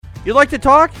You like to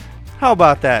talk? How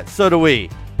about that? So do we.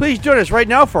 Please join us right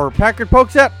now for Packard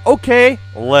Pokesat. Okay,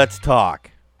 let's talk.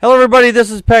 Hello, everybody.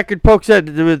 This is Packard Pokesat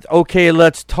with Okay,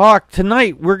 Let's Talk.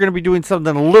 Tonight, we're going to be doing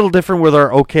something a little different with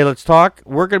our Okay, Let's Talk.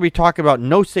 We're going to be talking about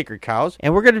no sacred cows,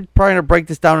 and we're going to try to break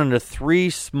this down into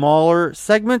 3 smaller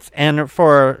segments. And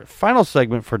for our final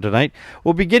segment for tonight,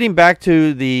 we'll be getting back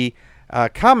to the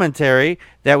commentary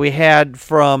that we had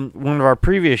from one of our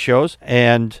previous shows,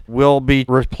 and we'll be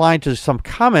replying to some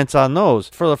comments on those.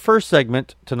 For the first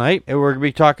segment tonight, we're going to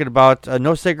be talking about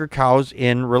no sacred cows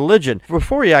in religion.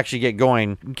 Before we actually get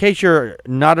going, in case you're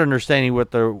not understanding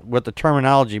what the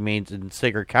terminology means in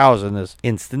sacred cows in this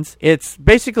instance, it's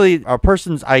basically a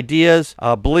person's ideas,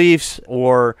 beliefs,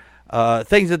 or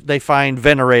things that they find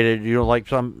venerated. Like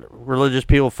some religious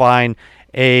people find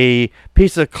a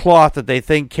piece of cloth that they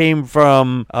think came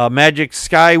from Magic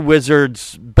Sky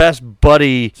Wizard's best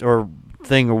buddy or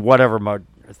thing or whatever,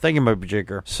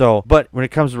 thingamajigger. So, but when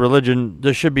it comes to religion,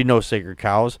 there should be no sacred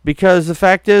cows, because the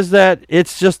fact is that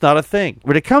it's just not a thing.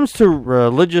 When it comes to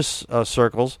religious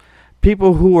circles,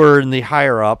 people who are in the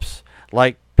higher ups,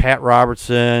 like Pat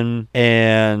Robertson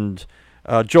and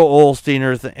Joel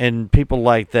Osteen and people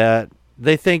like that,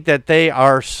 they think that they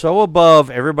are so above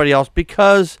everybody else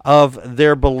because of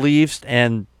their beliefs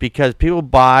and because people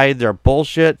buy their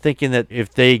bullshit, thinking that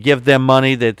if they give them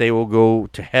money that they will go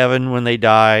to heaven when they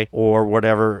die or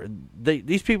whatever.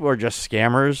 These people are just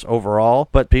scammers overall,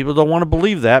 but people don't want to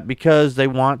believe that because they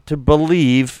want to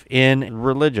believe in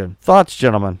religion. Thoughts,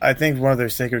 gentlemen? I think one of their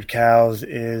sacred cows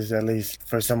is, at least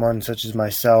for someone such as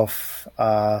myself,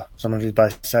 someone who's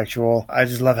bisexual, I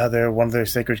just love how one of their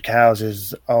sacred cows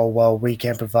is, oh, well, we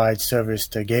can't provide service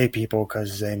to gay people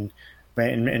because in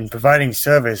providing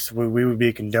service, we would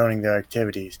be condoning their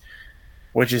activities,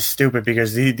 which is stupid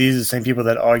because these are the same people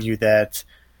that argue that,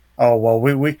 oh, well,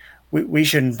 we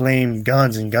shouldn't blame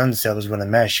guns and gun sellers when a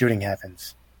mass shooting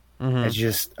happens. Mm-hmm. It's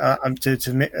just, I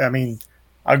mean,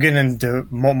 I'll get into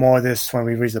more of this when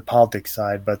we reach the politics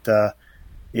side, but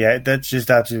yeah, that's just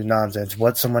absolute nonsense.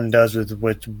 What someone does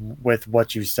with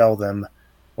what you sell them,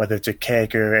 whether it's a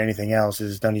cake or anything else,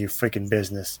 is none of your freaking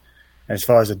business. And as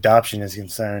far as adoption is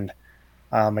concerned,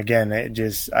 again,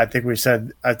 I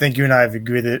think you and I have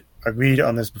agreed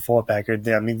on this before, Packard.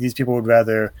 I mean, these people would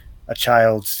rather a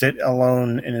child sit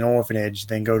alone in an orphanage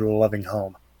than go to a loving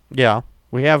home. Yeah,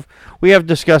 we have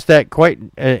discussed that quite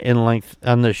in length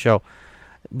on this show.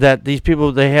 That these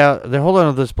people they hold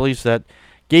on to this belief that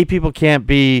gay people can't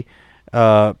be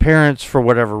parents for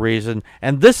whatever reason,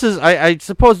 and this is I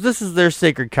suppose this is their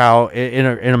sacred cow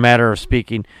in a matter of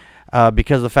speaking,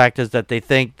 because the fact is that they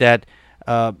think that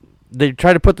they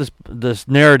try to put this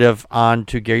narrative on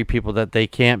to gay people that they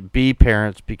can't be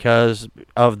parents because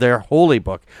of their holy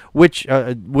book, which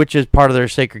is part of their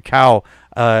sacred cow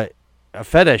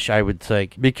fetish, I would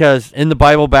think. Because in the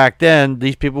Bible back then,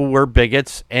 these people were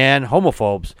bigots and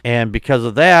homophobes, and because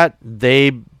of that, they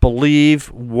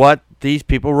believe what these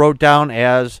people wrote down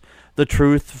as the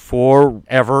truth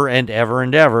forever and ever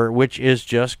and ever, which is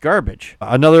just garbage.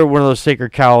 Another one of those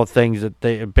sacred cow things that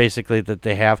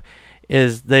they have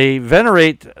is they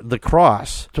venerate the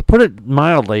cross. To put it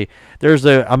mildly, there's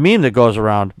a meme that goes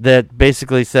around that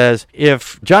basically says,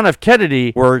 if John F.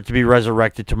 Kennedy were to be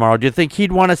resurrected tomorrow, do you think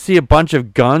he'd want to see a bunch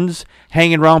of guns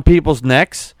hanging around people's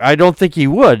necks? I don't think he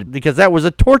would, because that was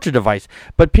a torture device.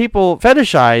 But people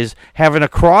fetishize having a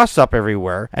cross up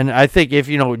everywhere. And I think if,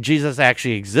 Jesus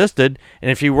actually existed, and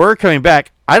if he were coming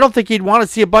back, I don't think he'd want to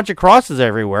see a bunch of crosses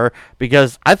everywhere,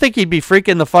 because I think he'd be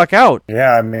freaking the fuck out.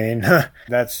 Yeah, I mean,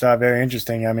 that's very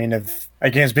interesting. I mean, if I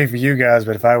can't speak for you guys,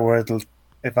 but if I were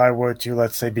to,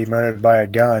 let's say, be murdered by a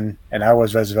gun and I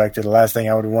was resurrected, the last thing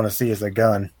I would want to see is a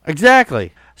gun.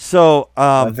 Exactly. So,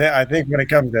 I think when it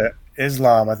comes to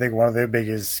Islam, I think one of their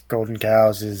biggest golden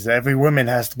cows is every woman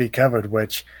has to be covered,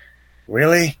 which,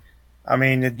 really? I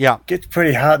mean, it gets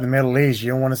pretty hot in the Middle East.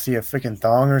 You don't want to see a freaking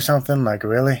thong or something? Like,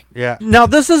 really? Yeah. Now,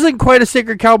 this isn't quite a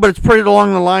sacred cow, but it's pretty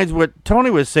along the lines what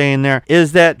Tony was saying there,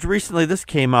 is that recently this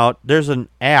came out. There's an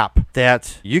app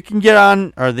that you can get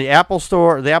on, or the Apple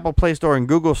Store, the Apple Play Store and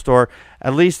Google Store,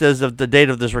 at least as of the date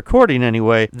of this recording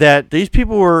anyway, that these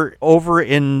people were over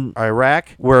in Iraq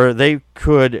where they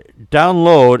could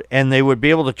download and they would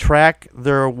be able to track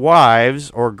their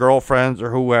wives or girlfriends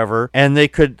or whoever, and they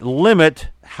could limit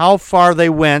how far they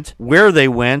went, where they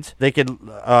went. They could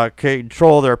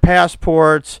control their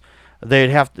passports. They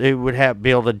would be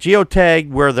able to geotag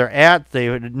where they're at. They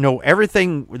would know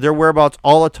everything, their whereabouts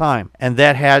all the time. And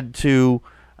that had to,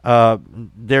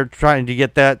 they're trying to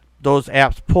get those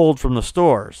apps pulled from the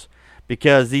stores,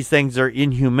 because these things are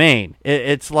inhumane.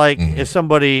 It's like if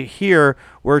somebody here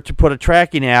were to put a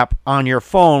tracking app on your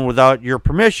phone without your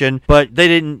permission, but they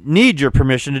didn't need your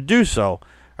permission to do so,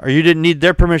 or you didn't need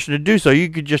their permission to do so. You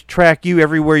could just track you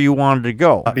everywhere you wanted to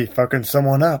go. I'd be fucking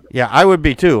someone up. Yeah, I would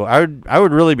be too. I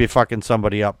would really be fucking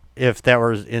somebody up if that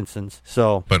were the instance.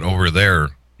 So, but over there,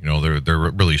 they're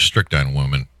really strict on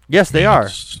women. Yes, they are.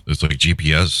 It's like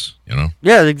GPS,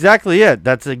 Yeah, exactly it.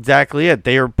 That's exactly it.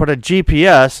 They put a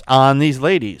GPS on these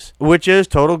ladies, which is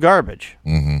total garbage.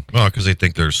 Mm-hmm. Well, because they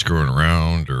think they're screwing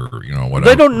around or whatever.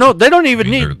 They don't know. They don't even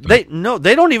need. They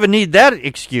don't even need that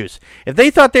excuse. If they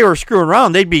thought they were screwing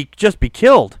around, they'd just be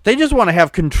killed. They just want to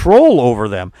have control over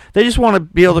them. They just want to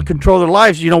be able to control their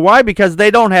lives. You know why? Because they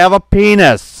don't have a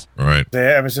penis. Right.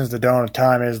 Ever since the dawn of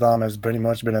time, Islam has pretty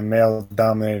much been a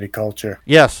male-dominated culture.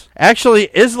 Yes. Actually,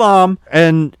 Islam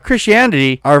and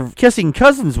Christianity are kissing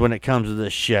cousins when it comes to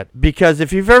this shit. Because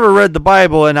if you've ever read the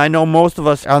Bible, and I know most of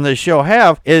us on this show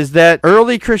have, is that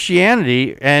early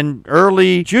Christianity and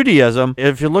early Judaism,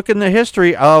 if you look in the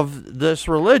history of this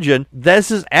religion, this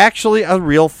is actually a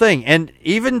real thing. And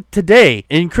even today,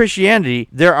 in Christianity,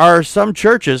 there are some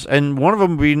churches, and one of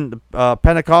them being the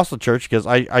Pentecostal church, because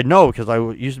I know, because I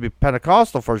used to be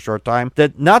Pentecostal for a short time,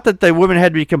 that not that the women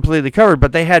had to be completely covered,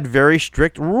 but they had very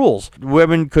strict rules.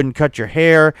 Women couldn't cut your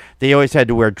hair. They always had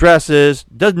to wear dresses.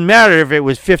 Doesn't matter if it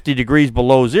was 50 degrees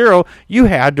below zero, you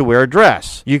had to wear a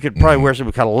dress. You could probably wear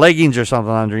some kind of leggings or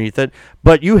something underneath it,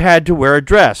 but you had to wear a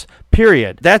dress.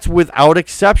 Period. That's without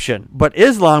exception. But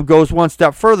Islam goes one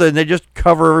step further, and they just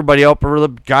cover everybody up with a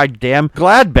goddamn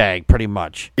glad bag, pretty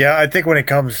much. Yeah, I think when it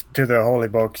comes to the holy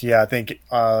books, I think,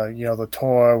 the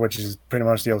Torah, which is pretty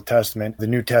much the Old Testament, the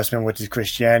New Testament, which is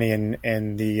Christianity,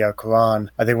 and the Quran.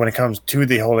 I think when it comes to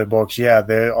the holy books,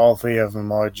 all three of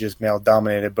them are just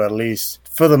male-dominated, but at least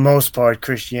for the most part,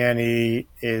 Christianity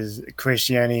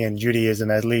and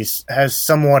Judaism at least has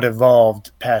somewhat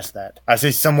evolved past that. I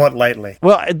say somewhat lightly.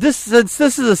 Well, since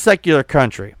this is a secular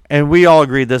country, and we all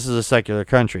agree this is a secular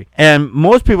country, and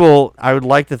most people, I would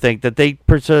like to think that they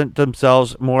present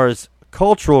themselves more as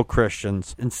cultural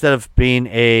Christians instead of being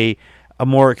a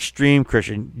more extreme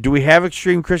Christian. Do we have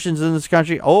extreme Christians in this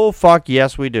country? Oh, fuck,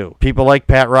 yes, we do. People like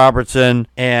Pat Robertson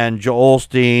and Joel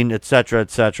Osteen,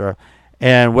 etc.,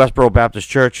 and Westboro Baptist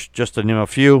Church, just to name a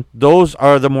few. Those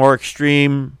are the more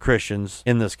extreme Christians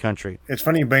in this country. It's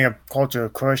funny you bring up culture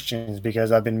of Christians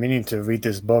because I've been meaning to read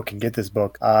this book and get this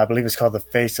book. I believe it's called The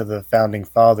Face of the Founding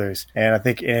Fathers. And I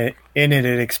think in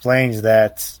it explains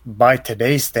that by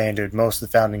today's standard, most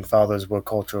of the Founding Fathers were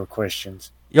cultural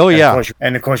Christians. Oh, yeah.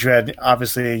 And of course, you had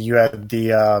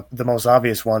the most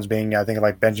obvious ones being, I think,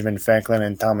 like Benjamin Franklin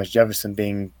and Thomas Jefferson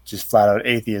being just flat out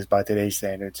atheists by today's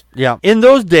standards. Yeah. In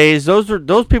those days,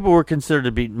 those people were considered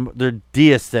to be they're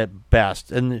deists at best.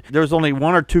 And there was only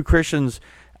one or two Christians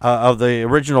of the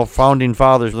original founding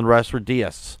fathers, and the rest were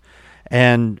deists.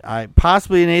 And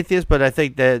possibly an atheist, but I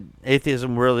think that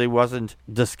atheism really wasn't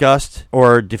discussed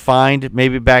or defined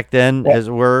maybe back then, as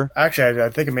it were. Actually, I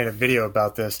think I made a video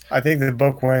about this. I think the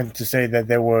book went to say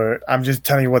that I'm just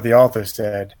telling you what the author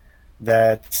said,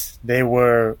 that they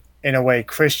were, in a way,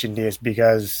 Christian deists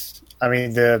because,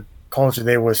 the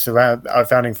culture our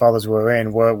founding fathers were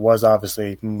in was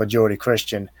obviously majority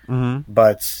Christian. Mm-hmm.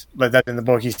 But like that in the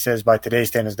book, he says by today's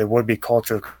standards, they would be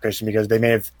cultural Christian because they may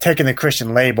have taken the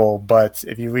Christian label. But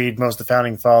if you read most of the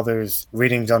founding fathers'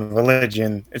 readings on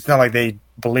religion, it's not like they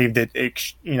believed it,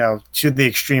 to the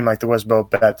extreme like the Westboro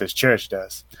Baptist Church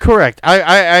does. Correct.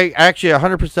 I actually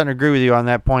 100% agree with you on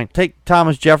that point. Take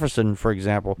Thomas Jefferson, for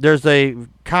example. There's a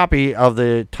copy of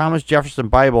the Thomas Jefferson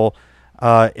Bible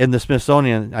in the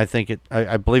Smithsonian.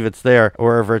 I believe it's there,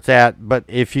 wherever it's at. But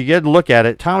if you get a look at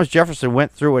it, Thomas Jefferson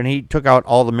went through and he took out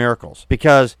all the miracles.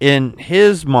 Because in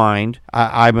his mind,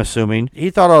 I'm assuming,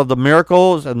 he thought all the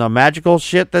miracles and the magical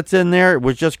shit that's in there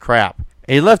was just crap.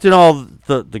 And he left in all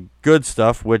the good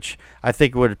stuff, which I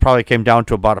think would probably came down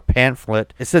to about a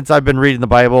pamphlet. Since I've been reading the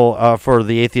Bible for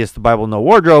the Atheist, the Bible No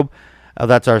Wardrobe,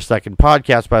 that's our second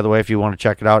podcast, by the way, if you want to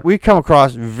check it out. We come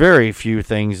across very few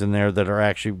things in there that are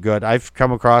actually good. I've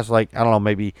come across,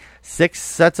 maybe 6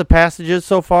 sets of passages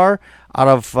so far out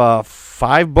of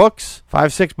 5 books,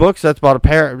 5-6 books. That's about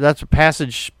that's a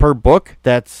passage per book.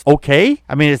 That's okay.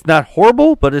 It's not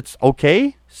horrible, but it's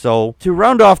okay. So to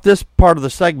round off this part of the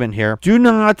segment here, do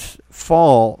not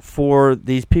fall for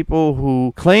these people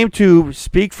who claim to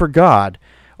speak for God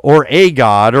or a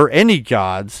god or any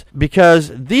gods,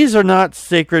 because these are not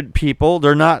sacred people.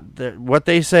 They're not, what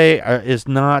they say is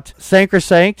not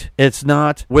sacrosanct. It's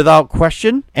not without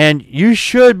question. And you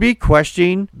should be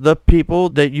questioning the people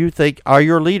that you think are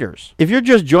your leaders. If you're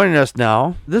just joining us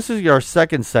now, this is our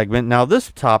second segment. Now,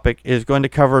 this topic is going to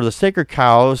cover the sacred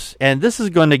cows, and this is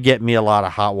going to get me a lot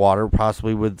of hot water,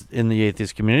 possibly within the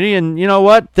atheist community. And you know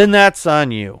what? Then that's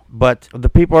on you. But the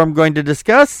people I'm going to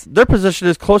discuss, their position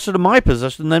is closer to my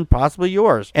position than possibly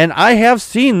yours. And I have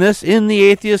seen this in the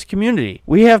atheist community.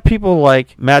 We have people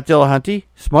like Matt Dillahunty,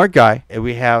 smart guy, and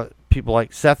we have people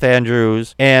like Seth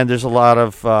Andrews, and there's a lot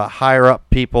of higher up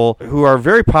people who are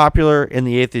very popular in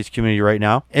the atheist community right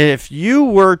now. And if you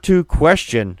were to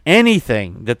question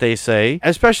anything that they say,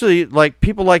 especially like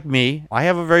people like me, I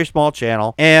have a very small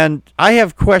channel, and I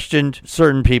have questioned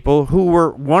certain people who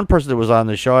were, one person that was on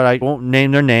the show, and I won't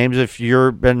name their names. If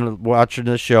you've been watching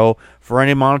the show for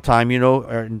any amount of time, you know,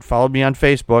 and followed me on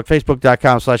Facebook,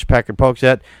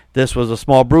 facebook.com/PackardPokesat. This was a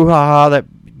small brouhaha that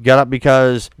got up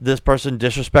because this person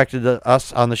disrespected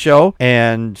us on the show,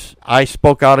 and I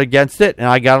spoke out against it, and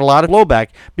I got a lot of blowback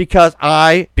because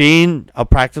I, being a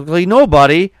practically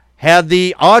nobody, had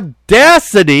the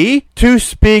audacity to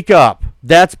speak up.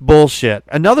 That's bullshit.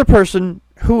 Another person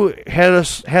who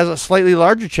has a slightly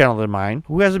larger channel than mine,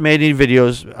 who hasn't made any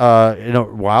videos in a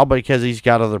while, but because he's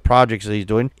got other projects that he's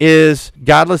doing, is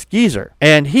Godless Geezer.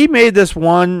 And he made this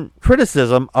one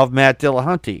criticism of Matt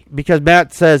Dillahunty, because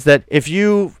Matt says that if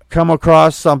you come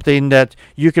across something that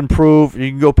you can prove, you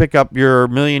can go pick up your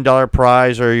 $1 million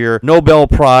prize or your Nobel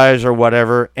Prize or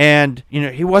whatever. And, you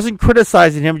know, he wasn't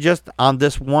criticizing him just on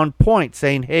this one point,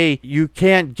 saying, hey, you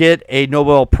can't get a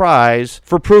Nobel Prize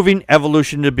for proving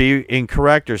evolution to be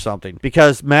incorrect or something.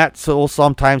 Because Matt will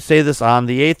sometimes say this on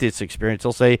the Atheist Experience.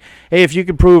 He'll say, hey, if you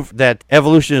can prove that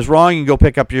evolution is wrong, you can go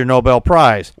pick up your Nobel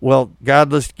Prize. Well,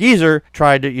 Godless Geezer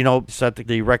tried to, you know, set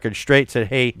the record straight, said,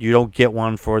 hey, you don't get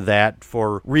one for that,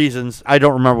 for reasons. I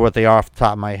don't remember what they are off the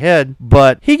top of my head,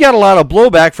 but he got a lot of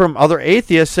blowback from other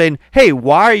atheists saying, hey,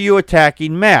 why are you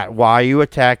attacking Matt? Why are you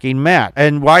attacking Matt?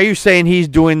 And why are you saying he's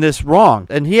doing this wrong?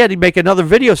 And he had to make another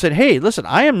video saying, hey, listen,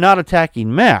 I am not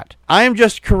attacking Matt. I am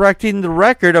just correcting the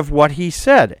record of what he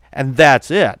said, and that's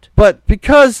it. But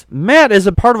because Matt is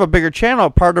a part of a bigger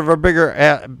channel, part of a bigger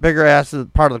ass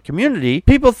part of the community,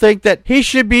 people think that he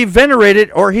should be venerated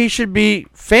or he should be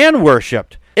fan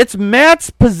worshipped. It's Matt's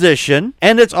position,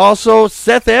 and it's also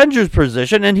Seth Andrews'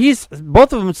 position, and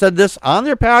both of them said this on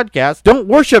their podcast. Don't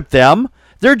worship them.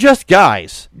 They're just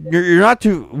guys. You're not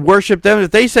to worship them. If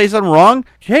they say something wrong,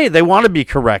 hey, they want to be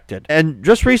corrected. And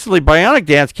just recently, Bionic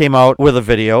Dance came out with a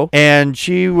video, and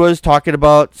she was talking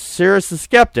about Cyrus the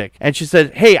Skeptic. And she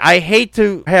said, hey, I hate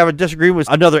to have a disagreement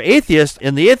with another atheist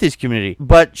in the atheist community,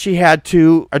 but she had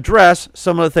to address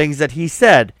some of the things that he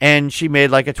said. And she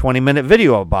made like a 20-minute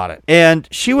video about it. And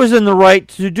she was in the right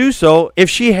to do so if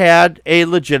she had a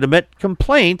legitimate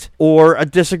complaint or a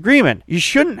disagreement. You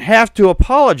shouldn't have to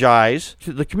apologize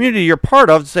to the community you're part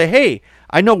of to say, hey,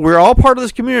 I know we're all part of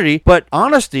this community, but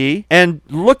honesty and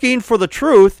looking for the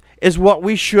truth is what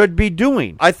we should be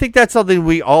doing. I think that's something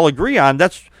we all agree on.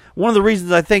 That's one of the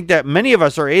reasons I think that many of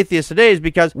us are atheists today, is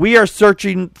because we are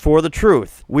searching for the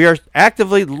truth. We are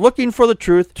actively looking for the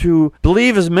truth to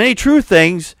believe as many true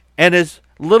things and as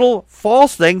little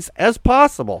false things as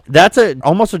possible. That's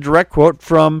almost a direct quote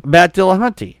from Matt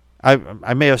Dillahunty.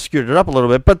 I may have skewed it up a little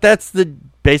bit, but that's the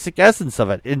basic essence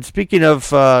of it. And speaking of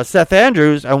Seth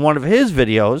Andrews, on one of his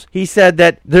videos, he said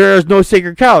that there is no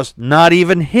sacred cows, not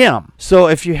even him. So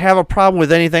if you have a problem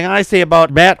with anything I say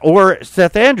about Matt or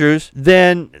Seth Andrews,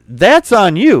 then that's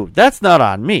on you. That's not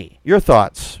on me. Your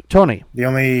thoughts, Tony? The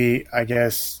only, I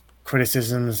guess,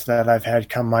 criticisms that I've had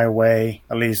come my way,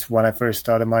 at least when I first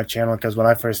started my channel, because when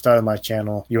I first started my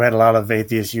channel, you had a lot of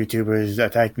atheist YouTubers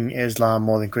attacking Islam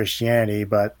more than Christianity,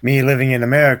 but me living in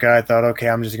America, I thought, okay,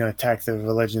 I'm just going to attack the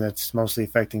religion that's mostly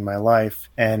affecting my life.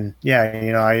 And yeah,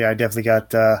 you know, I definitely got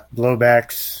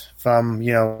blowbacks from,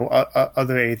 you know,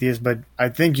 other atheists, but I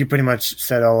think you pretty much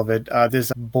said all of it.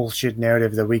 This bullshit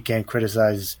narrative that we can't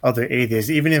criticize other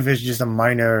atheists, even if it's just a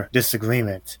minor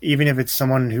disagreement, even if it's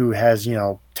someone who has, you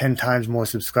know, 10 times more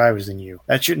subscribers than you.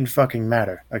 That shouldn't fucking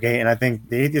matter, okay? And I think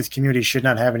the atheist community should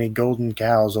not have any golden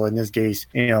cows, or in this case,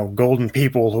 you know, golden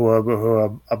people who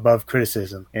are above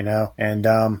criticism, you know? And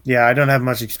yeah, I don't have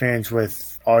much experience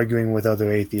with arguing with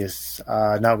other atheists.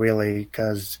 Not really,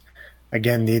 because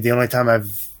again, the only time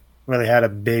I've really had a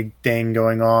big thing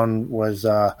going on was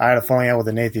I had a falling out with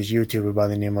an atheist YouTuber by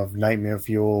the name of Nightmare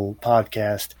Fuel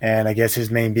Podcast, and I guess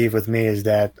his main beef with me is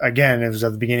that, again, it was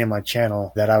at the beginning of my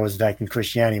channel that I was attacking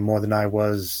Christianity more than I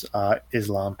was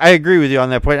Islam. I agree with you on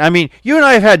that point. I mean, you and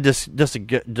I have had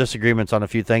disagreements on a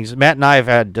few things. Matt and I have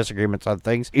had disagreements on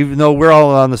things, even though we're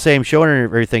all on the same show and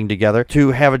everything together.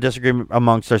 To have a disagreement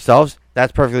amongst ourselves,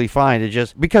 that's perfectly fine. It's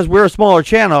just because we're a smaller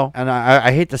channel, and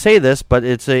I hate to say this, but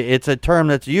it's a term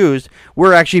that's used.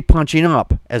 We're actually punching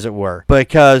up, as it were,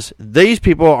 because these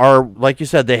people are, like you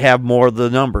said, they have more of the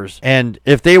numbers. And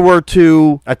if they were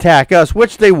to attack us,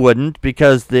 which they wouldn't,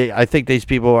 because I think these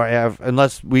people have,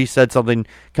 unless we said something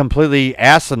completely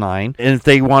asinine, and if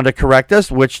they want to correct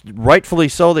us, which rightfully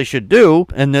so they should do,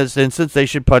 in this instance, they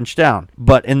should punch down.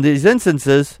 But in these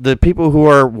instances, the people who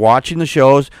are watching the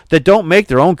shows that don't make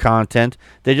their own content,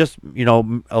 they just,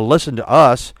 listen to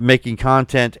us making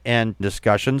content and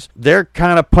discussions. They're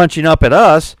kind of punching up at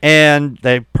us, and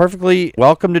they're perfectly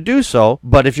welcome to do so.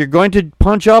 But if you're going to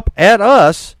punch up at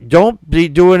us, don't be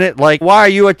doing it like, why are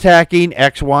you attacking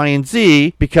X, Y, and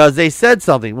Z because they said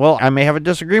something? Well, I may have a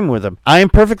disagreement with them. I am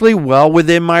perfectly well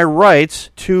within my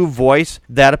rights to voice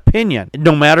that opinion,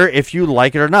 no matter if you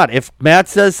like it or not. If Matt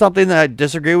says something that I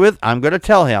disagree with, I'm going to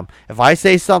tell him. If I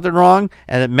say something wrong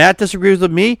and Matt disagrees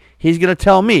with me, he's going to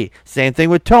tell me. Same thing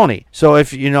with Tony. So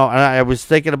if, and I was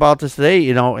thinking about this today,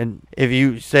 and if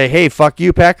you say, hey, fuck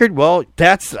you, Packard, well,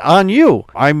 that's on you.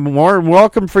 I'm more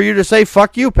welcome for you to say,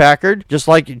 fuck you, Packard. Just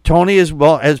like Tony has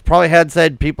probably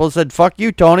said, people said, fuck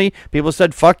you, Tony. People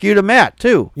said, fuck you to Matt,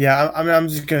 too. Yeah, I'm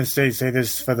just going to say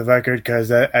this for the record,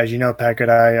 because as you know, Packard,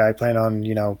 I plan on,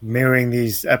 mirroring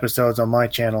these episodes on my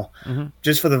channel. Mm-hmm.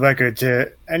 Just for the record,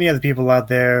 to any other people out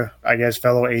there, I guess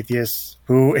fellow atheists,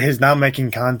 who is not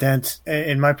making content,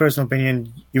 in my personal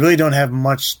opinion, you really don't have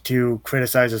much to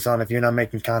criticize us on if you're not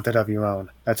making content of your own.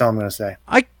 That's all I'm going to say.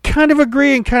 I kind of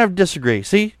agree and kind of disagree.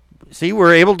 See,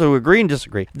 we're able to agree and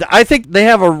disagree. I think they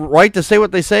have a right to say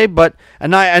what they say, but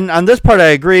and on this part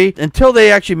I agree. Until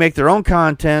they actually make their own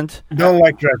content, don't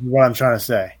lecture is what I'm trying to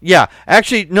say. Yeah,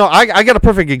 actually, no. I got a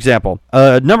perfect example.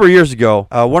 A number of years ago,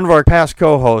 one of our past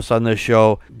co-hosts on this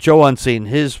show, Joe Unseen,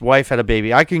 his wife had a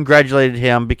baby. I congratulated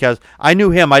him because I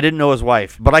knew him. I didn't know his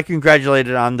wife, but I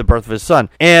congratulated on the birth of his son.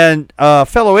 And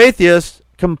fellow atheists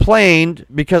complained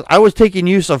because I was taking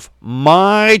use of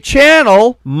my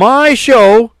channel, my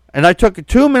show. And I took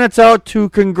 2 minutes out to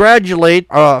congratulate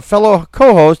a fellow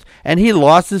co-host, and he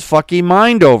lost his fucking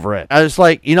mind over it. I was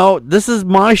like, this is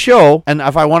my show, and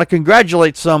if I want to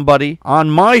congratulate somebody on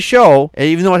my show,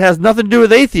 even though it has nothing to do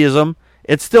with atheism,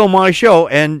 it's still my show,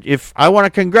 and if I want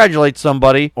to congratulate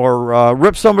somebody or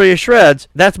rip somebody to shreds,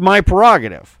 that's my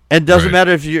prerogative. It doesn't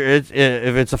matter if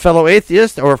it's a fellow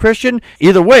atheist or a Christian.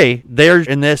 Either way, they're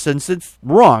in this instance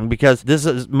wrong, because this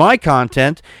is my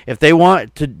content. If they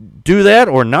want to do that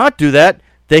or not do that,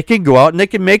 they can go out and they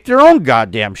can make their own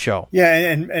goddamn show. Yeah,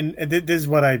 and this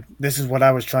is what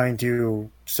I was trying to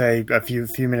say a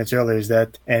few minutes earlier, is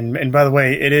that, and by the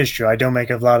way, it is true. I don't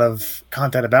make a lot of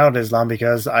content about Islam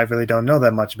because I really don't know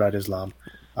that much about Islam.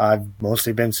 I've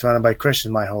mostly been surrounded by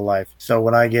Christians my whole life. So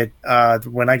when I get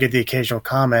the occasional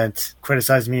comment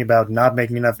criticizing me about not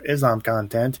making enough Islam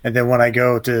content, and then when I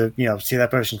go to see that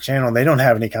person's channel and they don't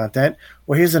have any content,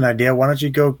 well, here's an idea. Why don't you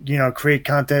go create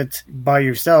content by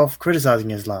yourself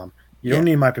criticizing Islam? You don't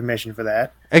need my permission for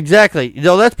that. Exactly.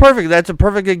 That's perfect. That's a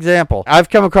perfect example. I've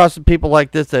come across people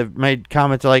like this that have made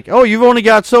comments like, oh, you've only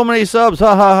got so many subs,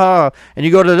 ha ha ha. And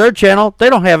you go to their channel,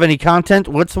 they don't have any content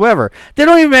whatsoever. They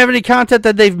don't even have any content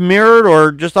that they've mirrored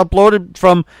or just uploaded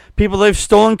from people they've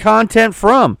stolen content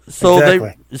from. So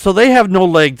exactly. they have no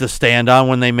leg to stand on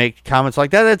when they make comments like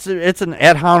that. It's an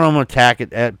ad hominem attack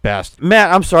at best.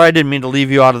 Matt, I'm sorry, I didn't mean to leave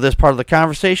you out of this part of the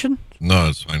conversation. No,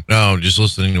 it's fine. No, just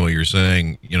listening to what you're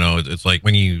saying, it's like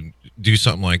when you do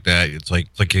something like that, it's like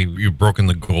you've broken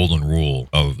the golden rule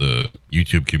of the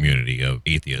YouTube community of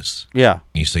atheists. Yeah.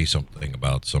 You say something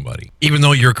about somebody, even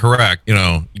though you're correct,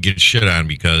 you get shit on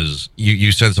because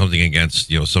you said something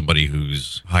against, somebody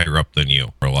who's higher up than you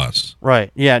or less.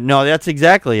 Right. Yeah, no, that's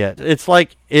exactly it. It's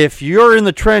like if you're in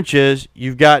the trenches,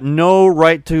 you've got no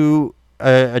right to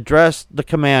address the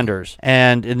commanders.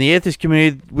 And in the atheist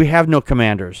community, we have no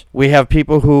commanders. We have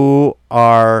people who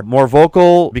are more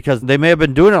vocal because they may have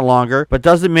been doing it longer, but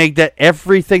doesn't make that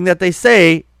everything that they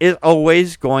say is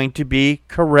always going to be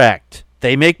correct.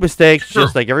 They make mistakes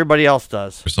just like everybody else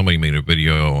does. Somebody made a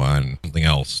video on something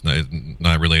else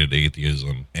not related to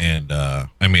atheism, and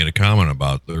I made a comment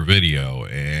about their video,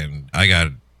 and I got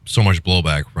so much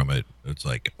blowback from it. It's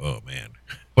like, oh man.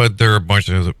 But they're a bunch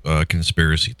of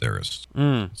conspiracy theorists.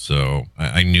 Mm. So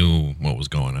I knew what was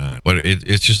going on. But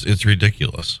it's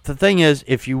ridiculous. The thing is,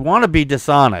 if you want to be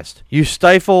dishonest, you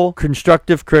stifle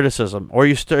constructive criticism, or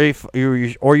you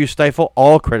stifle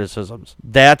all criticisms.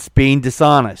 That's being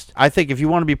dishonest. I think if you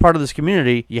want to be part of this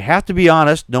community, you have to be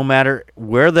honest, no matter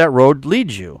where that road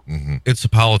leads you. Mm-hmm. It's the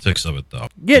politics of it, though.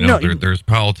 Yeah, there's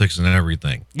politics in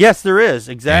everything. Yes, there is,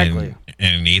 exactly.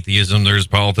 And in atheism, there's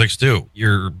politics too.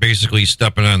 You're basically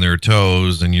stepping on their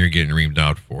toes, and you're getting reamed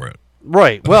out for it.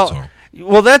 Right. Well,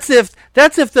 that's if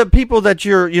the people that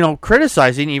you're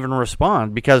criticizing even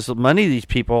respond, because many of these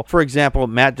people, for example,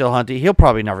 Matt Dillahunty, he'll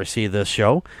probably never see this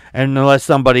show, and unless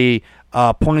somebody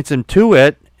points him to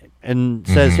it and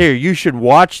says, "Here, you should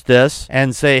watch this,"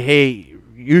 and say, "Hey,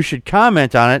 you should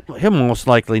comment on it," he'll most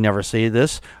likely never see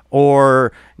this.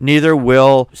 Or neither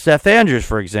will Seth Andrews,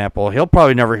 for example. He's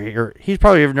probably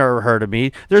never heard of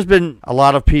me. There's been a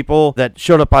lot of people that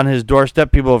showed up on his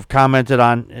doorstep. People have commented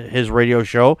on his radio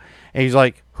show, and he's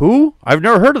like, "Who? I've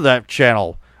never heard of that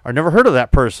channel. I've never heard of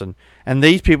that person." And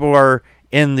these people are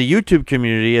in the YouTube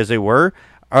community, as they were,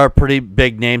 are pretty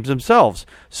big names themselves.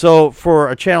 So for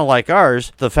a channel like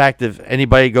ours, the fact of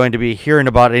anybody going to be hearing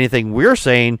about anything we're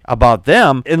saying about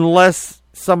them, unless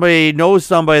somebody knows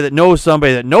somebody that knows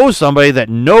somebody that knows somebody that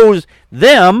knows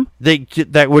them,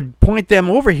 that would point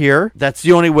them over here, that's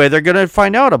the only way they're going to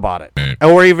find out about it.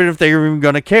 Or even if they're even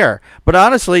going to care. But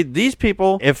honestly, these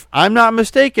people, if I'm not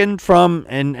mistaken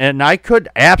and I could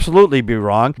absolutely be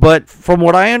wrong, but from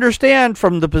what I understand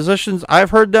from the positions I've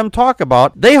heard them talk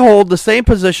about, they hold the same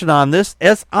position on this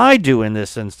as I do in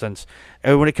this instance.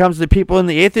 And when it comes to people in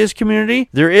the atheist community,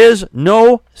 there is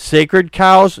no sacred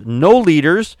cows, no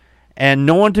leaders, and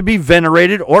no one to be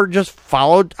venerated or just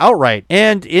followed outright.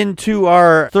 And into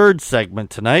our third segment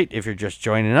tonight, if you're just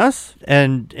joining us,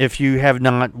 and if you have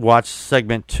not watched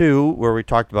segment 2, where we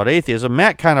talked about atheism,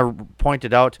 Matt kind of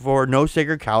pointed out for no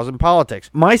sacred cows in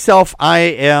politics. Myself, I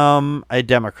am a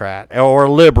Democrat or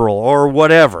liberal or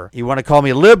whatever. You want to call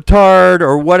me a libtard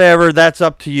or whatever, that's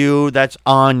up to you. That's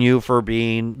on you for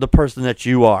being the person that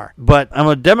you are. But I'm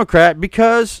a Democrat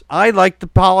because I like the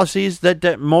policies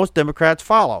that most Democrats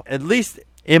follow. At least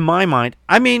in my mind.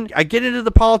 I mean, I get into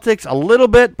the politics a little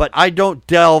bit, but I don't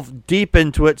delve deep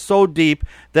into it, so deep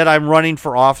that I'm running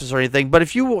for office or anything. But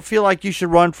if you feel like you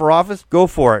should run for office, go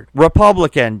for it.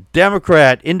 Republican,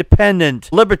 Democrat, Independent,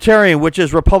 Libertarian, which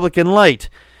is Republican light.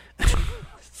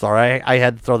 Sorry, I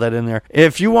had to throw that in there.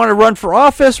 If you want to run for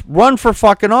office, run for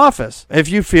fucking office if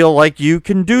you feel like you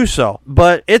can do so.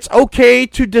 But it's okay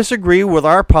to disagree with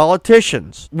our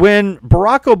politicians. When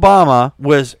Barack Obama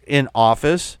was in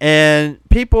office, and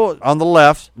people on the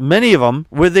left, many of them,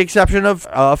 with the exception of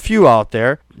a few out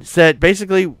there, said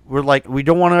basically, we're like, we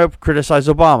don't want to criticize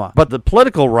Obama. But the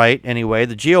political right, anyway,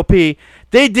 the GOP,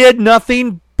 they did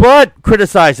nothing but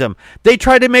criticize him. They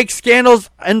tried to make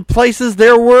scandals in places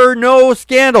there were no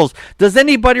scandals. Does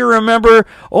anybody remember,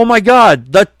 oh my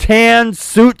God, the tan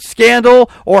suit scandal?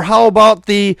 Or how about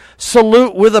the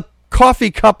salute with a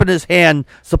coffee cup in his hand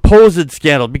supposed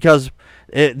scandal? Because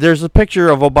there's a picture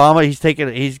of Obama.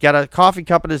 He's got a coffee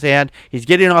cup in his hand. He's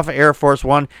getting off of Air Force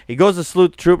One. He goes to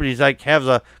salute the troop, and he's like, has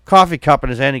a coffee cup in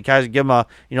his hand. He kind of give him a,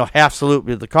 half salute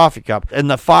with the coffee cup. And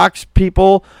the Fox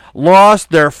people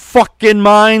lost their fucking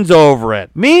minds over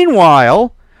it.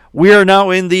 Meanwhile, we are now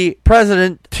in the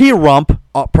President T-Rump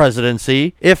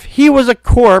presidency. If he was a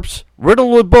corpse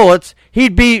riddled with bullets,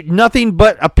 he'd be nothing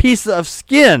but a piece of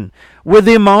skin with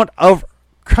the amount of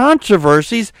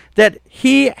controversies that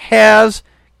he has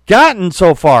gotten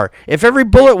so far. If every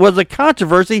bullet was a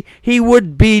controversy, he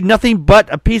would be nothing but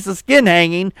a piece of skin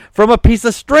hanging from a piece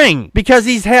of string, because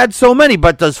he's had so many.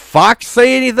 But does Fox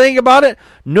say anything about it?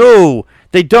 No,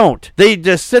 they don't. They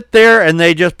just sit there and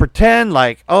they just pretend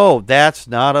like, oh, that's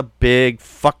not a big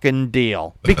fucking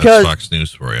deal. Because that's Fox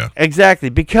News for you. Exactly,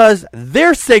 because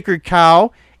their sacred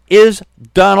cow is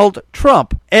Donald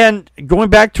Trump. And going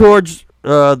back towards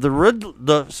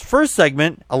the first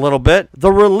segment a little bit,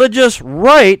 the religious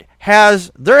right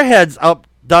has their heads up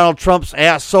Donald Trump's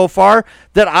ass so far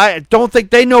that I don't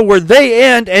think they know where they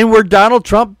end and where Donald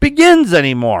Trump begins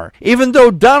anymore. Even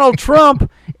though Donald Trump,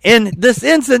 in this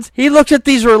instance, he looks at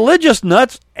these religious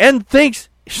nuts and thinks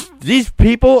these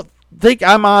people think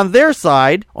I'm on their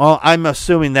side. Well, I'm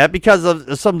assuming that because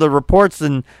of some of the reports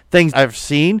and things I've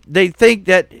seen, they think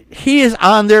that he is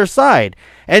on their side.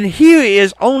 And he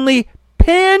is only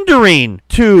pandering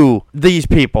to these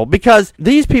people because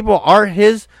these people are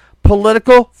his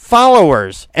political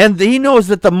followers, and he knows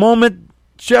that the moment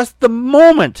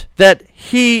that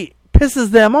he pisses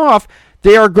them off,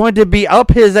 they are going to be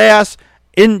up his ass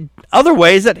in other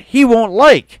ways that he won't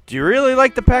like. Do you really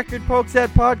like the Packard Pokes At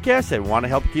podcast and want to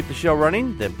help keep the show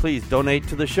running? Then please donate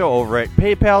to the show over at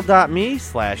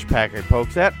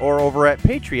paypal.me/PackardPokesAt or over at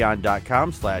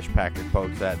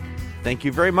patreon.com/PackardPokesAt. Thank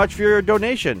you very much for your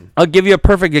donation. I'll give you a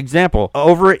perfect example.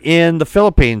 Over in the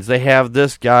Philippines, they have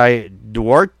this guy,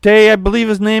 Duarte, I believe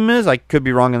his name is. I could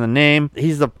be wrong in the name.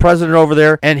 He's the president over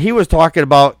there, and he was talking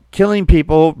about killing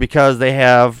people because they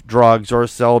have drugs or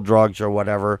sell drugs or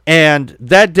whatever. And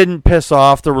that didn't piss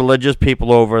off the religious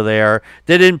people over there.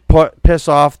 They didn't piss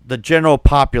off the general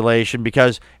population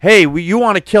because, hey, you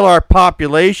want to kill our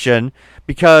population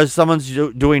because someone's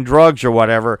doing drugs or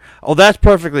whatever. Oh, that's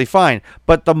perfectly fine.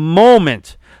 But the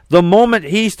moment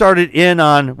he started in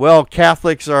on, well,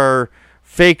 Catholics are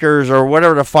fakers or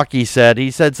whatever the fuck he said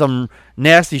some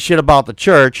nasty shit about the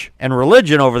church and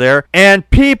religion over there, and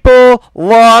people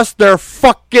lost their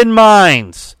fucking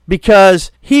minds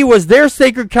because he was their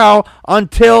sacred cow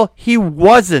until he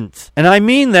wasn't. And I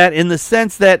mean that in the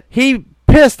sense that he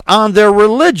pissed on their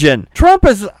religion. Trump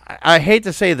is, I hate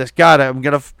to say this, God,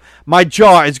 my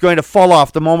jaw is going to fall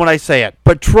off the moment I say it,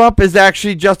 but Trump is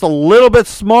actually just a little bit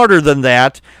smarter than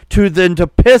that to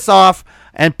piss off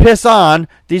and piss on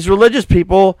these religious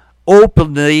people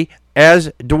openly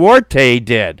as Duarte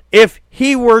did. If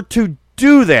he were to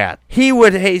do that, he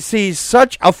would see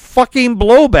such a fucking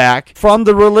blowback from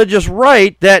the religious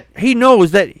right that he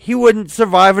knows that he wouldn't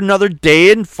survive another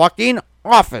day in fucking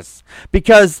office,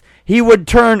 because he would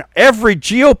turn every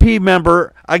GOP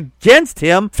member against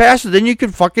him faster than you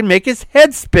could fucking make his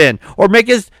head spin or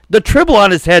make the tribble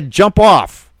on his head jump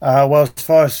off. Well, as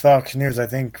far as Fox News, I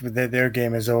think that their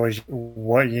game is always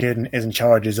what you did is in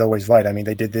charge is always right. I mean,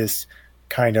 they did this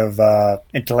kind of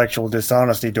intellectual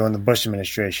dishonesty during the Bush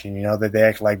administration, that they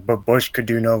act like Bush could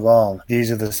do no wrong.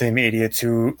 These are the same idiots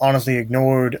who honestly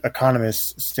ignored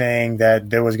economists saying that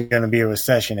there was going to be a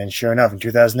recession, and sure enough, in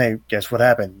 2008, guess what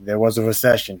happened? There was a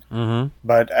recession. Mm-hmm.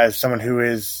 But as someone who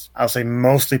is, I'll say,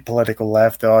 mostly political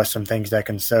left, there are some things that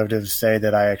conservatives say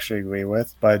that I actually agree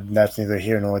with, but that's neither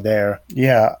here nor there.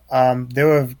 Yeah, there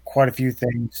were quite a few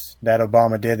things that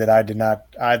Obama did that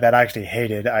that I actually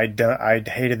hated. I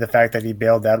hated the fact that he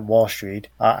bailed out Wall Street.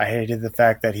 I hated the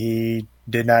fact that he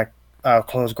did not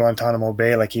close Guantanamo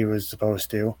Bay like he was supposed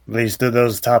to. At least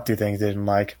those top two things I didn't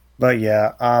like. But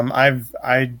yeah, I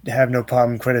have no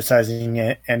problem criticizing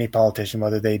any politician,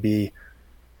 whether they be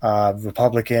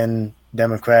Republican,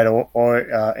 Democrat,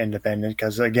 or independent,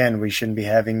 because again, we shouldn't be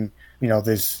having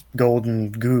this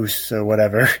golden goose or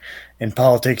whatever in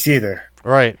politics either.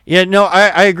 Right. Yeah, no,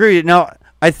 I agree. Now,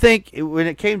 I think when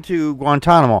it came to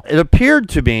Guantanamo, it appeared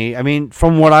to me, I mean,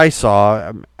 from what I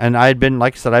saw, and I've been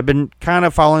kind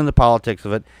of following the politics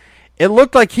of it, it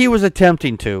looked like he was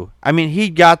attempting to. I mean, he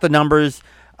got the numbers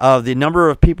of the number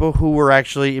of people who were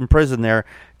actually in prison there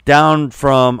down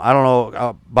from, I don't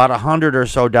know, about 100 or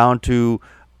so down to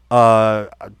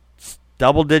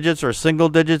double digits or single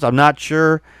digits. I'm not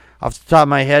sure off the top of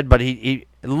my head, but it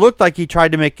looked like he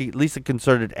tried to make at least a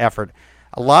concerted effort.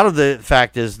 A lot of the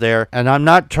fact is there, and I'm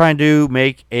not trying to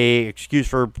make a excuse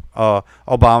for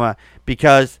Obama,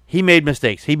 because he made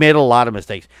mistakes. He made a lot of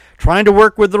mistakes. Trying to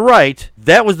work with the right,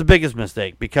 that was the biggest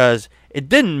mistake, because it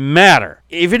didn't matter.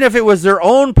 Even if it was their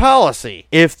own policy,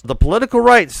 if the political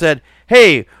right said,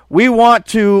 hey, we want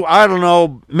to, I don't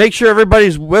know, make sure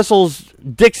everybody's whistles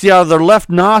Dixie out of their left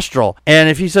nostril, and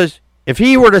if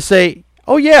he were to say,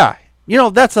 oh yeah,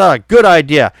 that's a good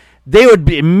idea, they would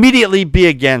immediately be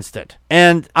against it.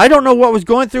 And I don't know what was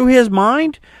going through his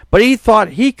mind, but he thought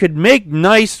he could make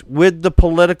nice with the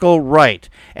political right.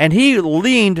 And he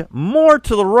leaned more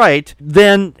to the right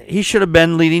than he should have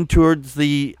been leaning towards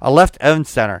the left and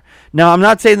center. Now, I'm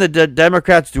not saying that the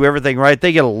Democrats do everything right.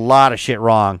 They get a lot of shit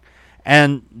wrong,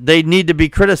 and they need to be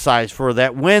criticized for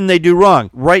that when they do wrong.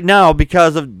 Right now,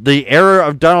 because of the era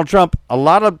of Donald Trump, a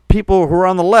lot of people who are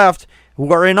on the left,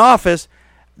 who are in office,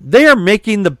 they are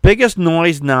making the biggest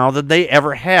noise now that they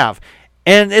ever have.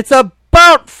 And it's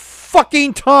about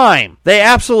fucking time. They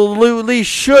absolutely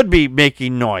should be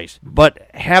making noise. But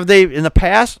have they in the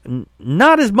past?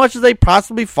 Not as much as they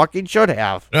possibly fucking should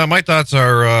have. My thoughts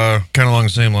are kind of along the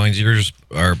same lines yours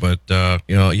are, but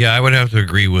I would have to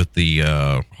agree with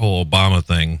the whole Obama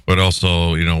thing, but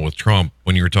also with Trump,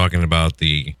 when you were talking about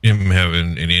him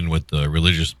having an in with the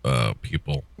religious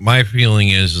people. My feeling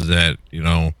is that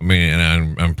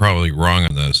and I'm probably wrong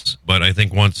on this, but I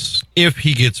think if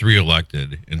he gets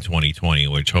reelected in 2020,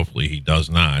 which hopefully he does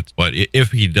not, but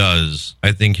if he does,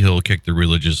 I think he'll kick the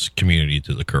religious community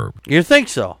to the curb. You think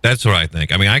so? That's what I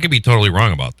think. I mean, I could be totally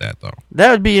wrong about that, though.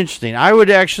 That would be interesting. I would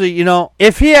actually,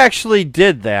 if he actually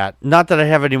did that, not that I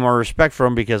have any more respect for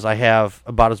him, because I have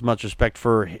about as much respect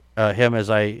for him as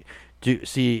I do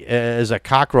see as a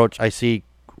cockroach I see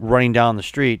running down the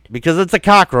street, because it's a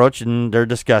cockroach and they're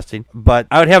disgusting. But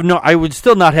I would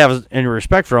still not have any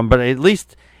respect for him, but at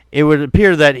least it would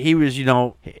appear that he was,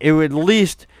 it would at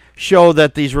least show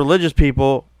that these religious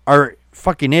people are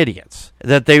fucking idiots,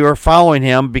 that they were following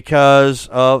him because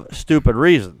of stupid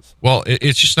reasons. Well,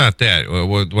 it's just not that.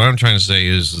 What I'm trying to say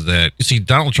is that, you see,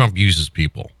 Donald Trump uses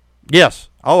people. Yes.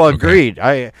 Oh, agreed.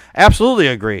 Okay. I absolutely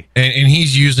agree. And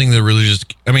he's using the religious.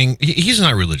 I mean, he's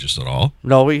not religious at all.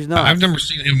 No, he's not. I've never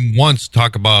seen him once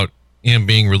talk about him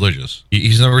being religious.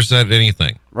 He's never said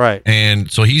anything. Right.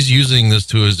 And so he's using this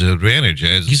to his advantage,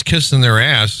 as he's kissing their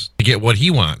ass to get what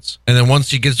he wants. And then once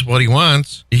he gets what he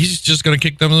wants, he's just going to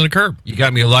kick them to the curb. You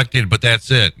got me elected, but that's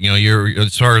it. You're,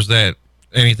 as far as that,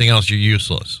 anything else, you're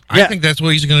useless. Yeah. I think that's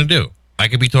what he's going to do. I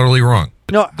could be totally wrong.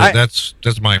 No, that's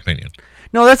my opinion.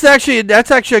 No, that's actually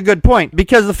a good point,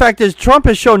 because the fact is Trump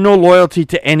has shown no loyalty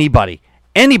to anybody.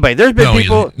 There's been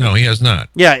people. No, he has not.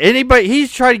 Yeah, anybody.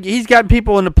 He's gotten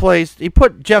people into place. He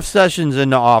put Jeff Sessions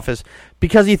into office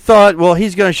because he thought, well,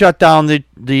 he's going to shut down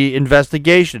the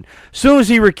investigation. As soon as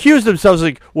he recused himself, he's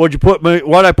like,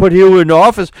 why'd I put you into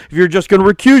office if you're just going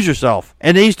to recuse yourself?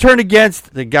 And he's turned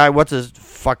against the guy. What's his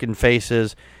fucking face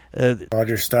is?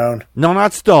 Roger Stone. No,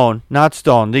 not Stone.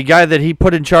 The guy that he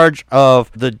put in charge of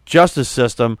the justice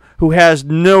system, who has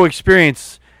no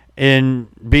experience in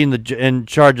being in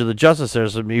charge of the justice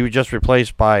system. He was just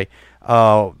replaced by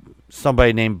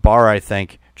somebody named Barr, I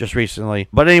think, just recently.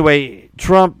 But anyway,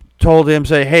 Trump told him,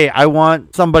 say, hey, I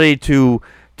want somebody to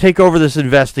take over this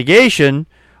investigation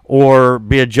or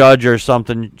be a judge or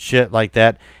something shit like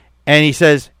that. And he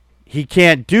says, he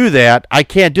can't do that. I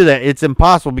can't do that. It's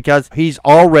impossible because he's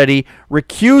already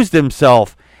recused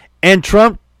himself. And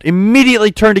Trump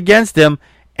immediately turned against him,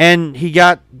 and he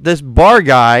got this Barr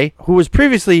guy, who was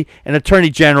previously an attorney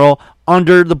general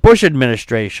under the Bush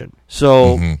administration.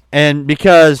 So, and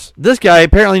because this guy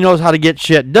apparently knows how to get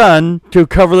shit done to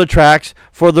cover the tracks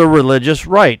for the religious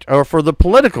right, or for the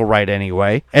political right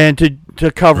anyway, and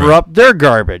to cover up their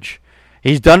garbage.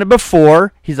 He's done it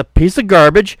before. He's a piece of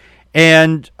garbage.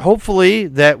 And hopefully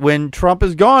that when Trump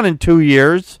is gone in 2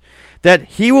 years, that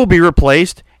he will be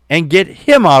replaced and get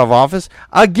him out of office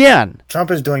again.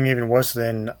 Trump is doing even worse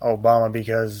than Obama,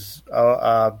 because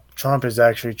Trump is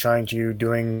actually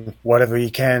doing whatever he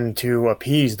can to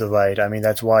appease the right. I mean,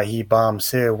 that's why he bombed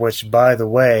Syria, which, by the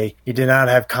way, he did not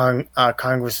have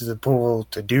Congress's approval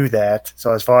to do that.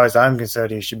 So as far as I'm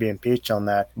concerned, he should be impeached on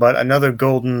that. But another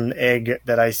golden egg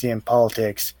that I see in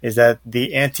politics is that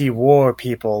the anti-war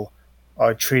people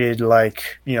are treated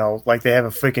like they have a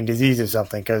freaking disease or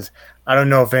something. Because I don't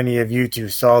know if any of you two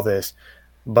saw this,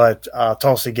 but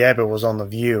Tulsi Gabbard was on The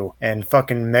View, and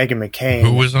fucking Meghan McCain,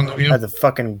 who was on The View, had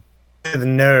the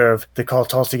nerve to call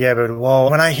Tulsi Gabbard, well,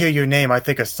 when I hear your name, I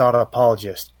think Assad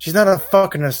apologist. She's not a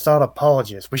fucking Assad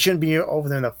apologist. We shouldn't be over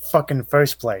there in the fucking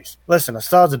first place. Listen,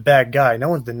 Assad's a bad guy. No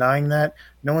one's denying that.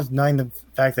 No one's denying the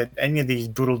fact that any of these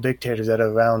brutal dictators that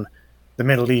are around the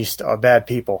Middle East are bad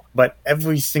people. But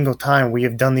every single time we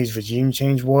have done these regime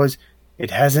change wars,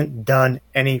 it hasn't done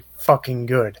any fucking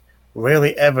good.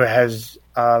 Rarely ever has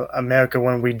America,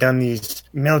 when we've done these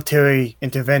military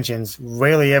interventions,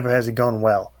 rarely ever has it gone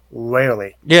well.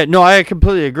 Rarely. Yeah, no, I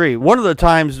completely agree. One of the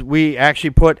times we actually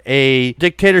put a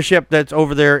dictatorship that's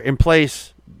over there in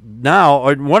place now,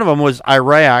 or one of them was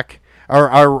Iran.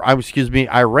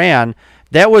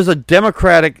 That was a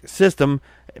democratic system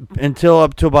until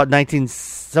up to about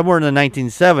somewhere in the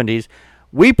 1970s.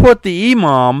 We put the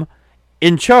imam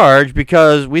in charge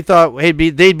because we thought they'd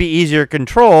be easier to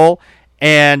control,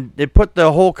 and it put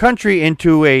the whole country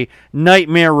into a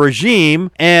nightmare regime.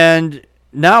 And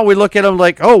now we look at them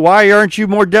like, oh, why aren't you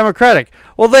more democratic?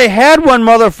 Well, they had one,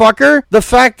 motherfucker. The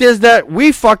fact is that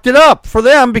we fucked it up for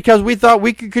them because we thought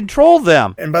we could control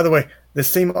them. And by the way, the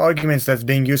same arguments that's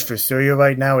being used for Syria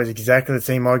right now is exactly the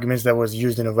same arguments that was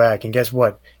used in Iraq. And guess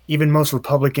what? Even most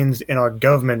Republicans in our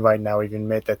government right now even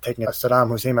admit that taking Saddam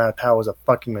Hussein out of power was a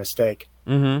fucking mistake.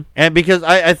 Mm-hmm. And because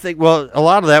I think, well, a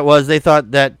lot of that was they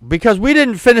thought that because we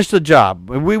didn't finish the job,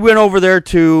 we went over there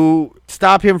to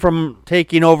stop him from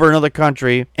taking over another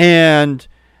country, and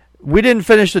we didn't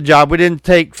finish the job. We didn't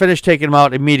finish taking him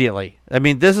out immediately. I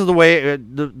mean, this is the way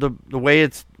the way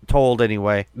it's told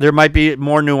anyway. There might be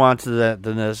more nuance to that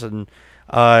than this, and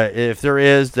If there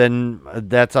is, then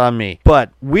that's on me.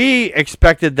 But we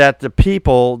expected that the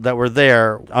people that were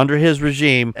there under his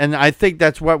regime, and I think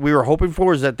that's what we were hoping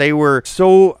for, is that they were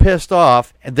so pissed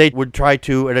off and they would try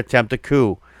to attempt a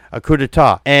coup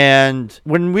d'etat. And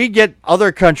when we get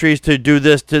other countries to do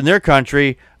this to their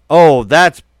country, oh,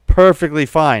 that's perfectly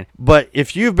fine. But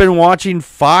if you've been watching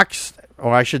Fox,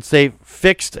 or I should say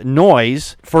Fixed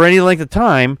Noise, for any length of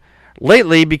time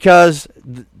lately, because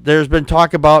there's been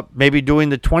talk about maybe doing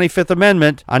the 25th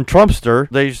Amendment on Trumpster.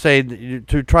 They say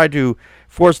to try to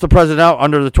force the president out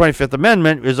under the 25th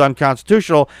Amendment is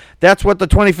unconstitutional. That's what the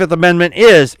 25th Amendment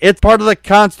is. It's part of the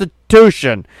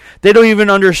Constitution. They don't even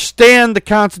understand the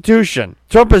Constitution.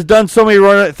 Trump has done so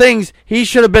many things. He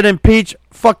should have been impeached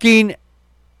fucking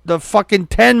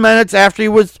 10 minutes after he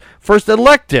was first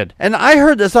elected. And I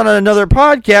heard this on another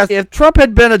podcast. If Trump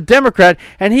had been a Democrat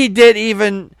and he did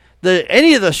even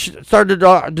started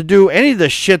to do any of the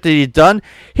shit that he's done,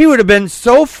 he would have been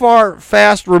so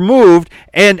fast removed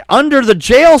and under the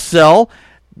jail cell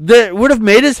that would have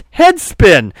made his head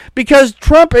spin, because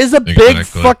Trump is a big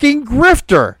fucking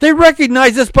grifter. They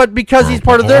recognize this, but because he's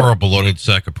part of their... Or a bloated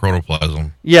sack of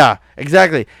protoplasm. Yeah,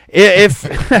 exactly. If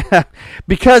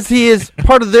because he is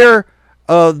part of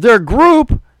their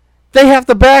group, they have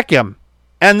to back him.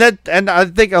 And I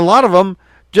think a lot of them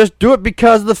just do it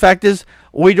because the fact is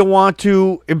we don't want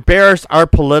to embarrass our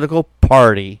political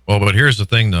party. Well, but here's the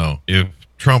thing, though. If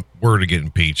Trump were to get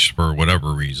impeached for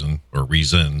whatever reason or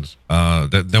reasons,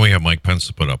 then we have Mike Pence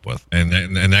to put up with, and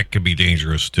that could be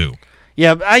dangerous too.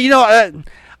 Yeah,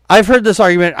 I've heard this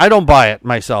argument. I don't buy it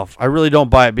myself. I really don't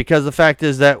buy it, because the fact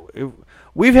is that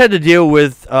we've had to deal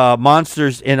with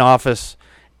monsters in office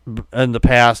in the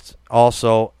past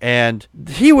also, and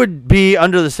he would be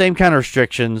under the same kind of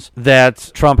restrictions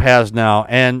that Trump has now.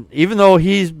 And even though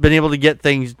he's been able to get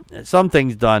some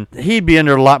things done, he'd be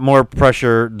under a lot more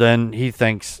pressure than he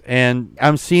thinks. And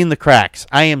I'm seeing the cracks.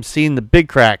 I am seeing the big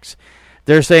cracks.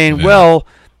 They're saying,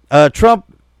 Trump.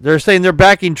 They're saying they're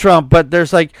backing Trump, but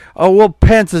there's like, oh, well,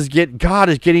 God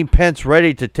is getting Pence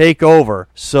ready to take over.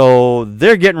 So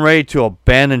they're getting ready to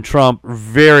abandon Trump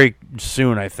very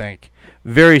soon, I think.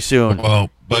 Very soon. Well,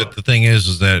 but the thing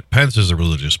is that Pence is a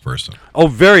religious person. Oh,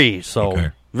 very so. Okay.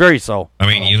 Very so. I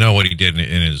mean, you know what he did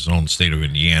in his own state of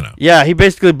Indiana. Yeah, he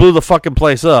basically blew the fucking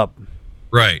place up.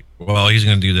 Right. Well, he's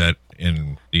going to do that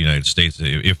in the United States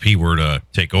if he were to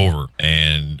take over.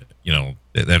 And, you know,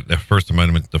 that First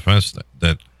Amendment Defense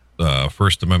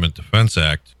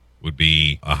Act would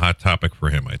be a hot topic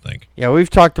for him, I think. Yeah, we've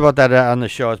talked about that on the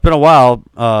show. It's been a while.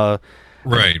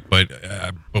 Right, but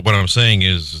what I'm saying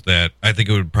is that I think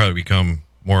it would probably become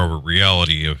more of a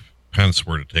reality if Pence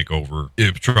were to take over,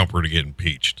 if Trump were to get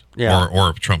impeached, or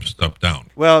if Trump stepped down.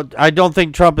 Well, I don't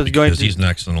think Trump is going to... Because he's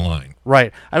next in the line.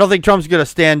 Right. I don't think Trump's going to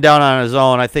stand down on his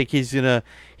own. I think he's going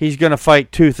to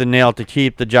fight tooth and nail to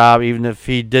keep the job, even if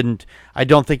he didn't. I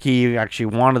don't think he actually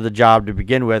wanted the job to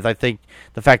begin with. I think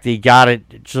the fact that he got it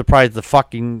surprised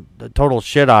the total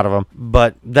shit out of him.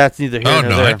 But that's neither here nor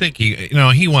there. Oh, no, I think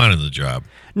he wanted the job.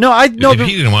 No, if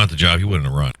he didn't want the job, he wouldn't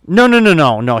have run.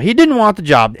 No. He didn't want the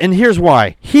job, and here's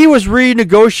why. He was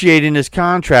renegotiating his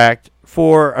contract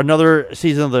for another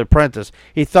season of The Apprentice.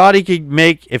 He thought he could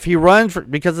make, if he runs,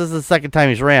 because this is the second time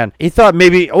he's ran, he thought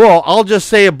maybe, I'll just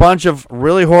say a bunch of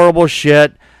really horrible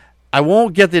shit. I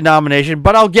won't get the nomination,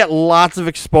 but I'll get lots of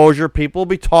exposure. People will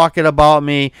be talking about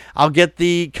me. I'll get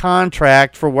the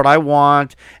contract for what I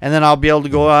want, and then I'll be able to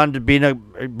go on to being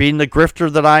the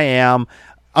grifter that I am,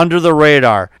 under the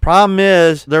radar. Problem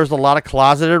is, there's a lot of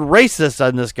closeted racists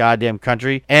in this goddamn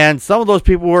country, and some of those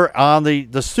people were on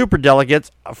the super delegates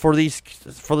for the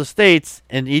states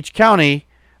in each county.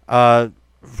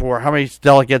 For how many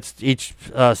delegates each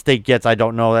state gets, I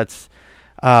don't know. That's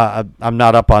I'm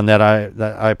not up on that.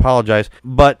 I apologize.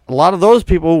 But a lot of those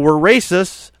people were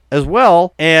racists as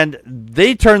well, and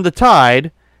they turned the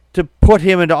tide to put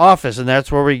him into office, and that's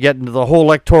where we get into the whole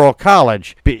electoral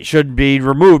college. Should be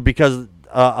removed because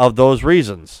of those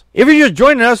reasons. If you're just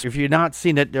joining us, if you've not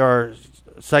seen it, there are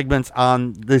segments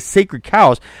on the sacred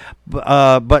cows,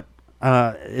 but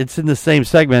it's in the same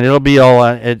segment. It'll be all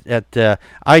at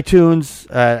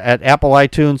iTunes, at Apple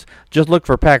iTunes. Just look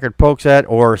for Packard Pokes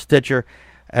or Stitcher.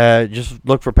 Just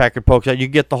look for Packard Pokes. You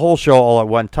get the whole show all at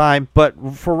one time. But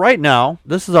for right now,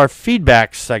 this is our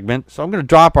feedback segment. So I'm going to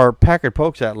drop our Packard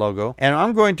Pokes logo, and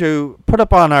I'm going to put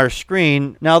up on our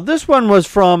screen. Now, this one was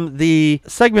from the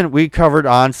segment we covered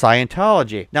on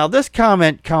Scientology. Now, this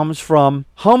comment comes from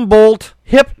Humboldt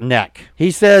Hipneck.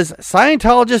 He says,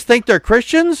 Scientologists think they're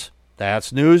Christians?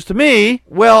 That's news to me.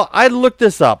 Well, I looked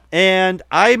this up, and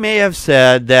I may have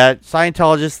said that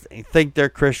Scientologists think they're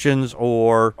Christians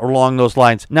or along those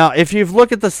lines. Now, if you've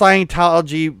looked at the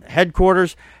Scientology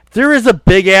headquarters, there is a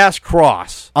big-ass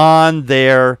cross on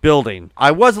their building. I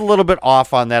was a little bit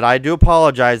off on that. I do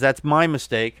apologize. That's my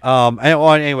mistake.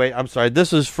 Anyway, I'm sorry.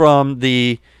 This is from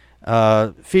the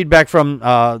feedback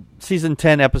from Season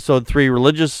 10, Episode 3,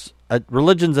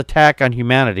 Religion's Attack on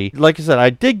Humanity. Like I said, I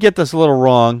did get this a little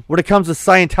wrong when it comes to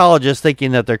Scientologists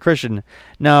thinking that they're Christian.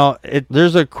 Now,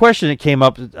 there's a question that came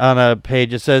up on a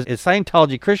page. It says, is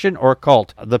Scientology Christian or a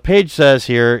cult? The page says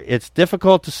here, it's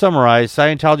difficult to summarize.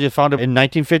 Scientology was founded in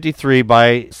 1953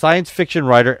 by science fiction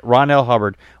writer Ron L.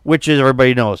 Hubbard, which is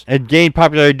everybody knows. It gained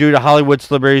popularity due to Hollywood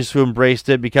celebrities who embraced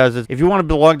it, because if you want to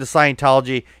belong to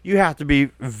Scientology, you have to be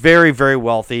very, very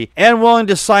wealthy and willing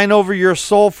to sign over your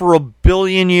soul for 1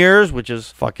 billion years, which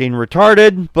is fucking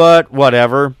retarded, but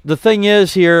whatever. The thing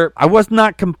is here, I was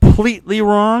not completely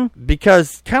wrong,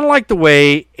 because kind of like the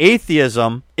way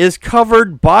atheism is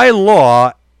covered by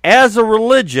law as a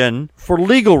religion for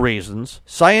legal reasons,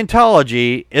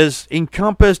 Scientology is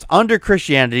encompassed under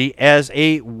Christianity as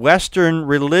a Western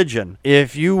religion.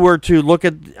 If you were to look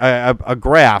at a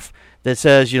graph that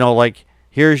says, like,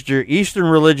 here's your Eastern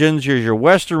religions, here's your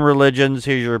Western religions,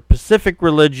 here's your Pacific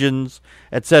religions,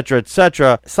 etc.,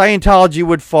 etc., Scientology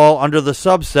would fall under the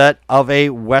subset of a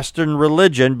Western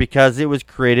religion because it was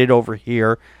created over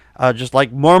here. Just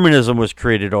like Mormonism was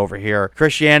created over here.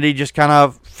 Christianity just kind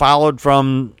of followed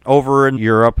from over in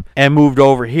Europe and moved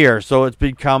over here. So it's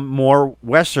become more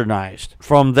westernized.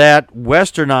 From that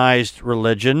westernized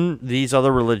religion, these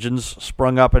other religions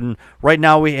sprung up. And right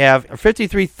now we have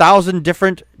 53,000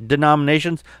 different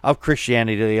denominations of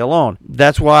Christianity alone.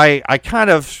 That's where I kind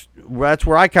of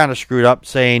screwed up,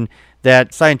 saying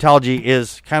that Scientology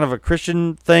is kind of a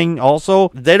Christian thing also.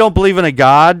 They don't believe in a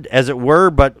God, as it were,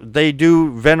 but they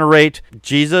do venerate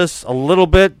Jesus a little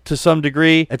bit to some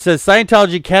degree. It says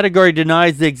Scientology category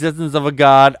denies the existence of a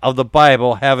God of the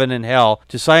Bible, heaven, and hell.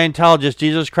 To Scientologists,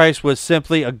 Jesus Christ was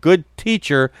simply a good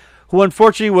teacher who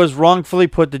unfortunately was wrongfully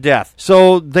put to death.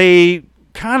 So they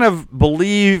kind of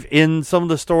believe in some of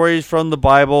the stories from the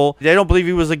Bible. They don't believe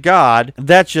he was a god.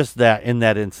 That's just that in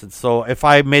that instance. So if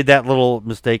I made that little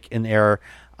mistake in error,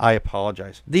 I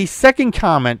apologize. The second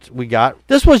comment we got,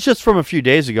 this was just from a few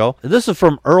days ago. This is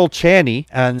from Earl Chaney,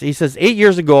 and he says, 8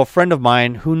 years ago, a friend of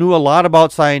mine who knew a lot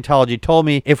about Scientology told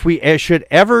me if we should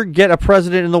ever get a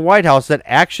president in the White House that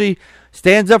actually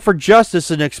stands up for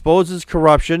justice and exposes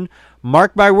corruption,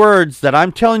 mark my words that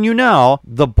I'm telling you now,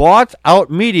 the bought-out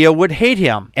media would hate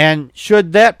him. And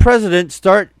should that president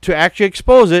start to actually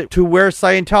expose it to where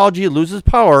Scientology loses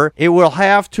power, it will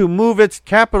have to move its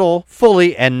capital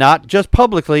fully and not just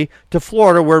publicly to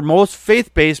Florida, where most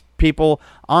faith-based people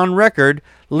on record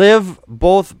live,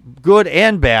 both good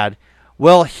and bad.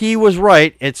 Well, he was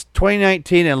right. It's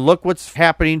 2019, and look what's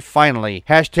happening finally.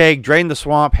 Hashtag drain the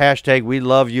swamp. Hashtag we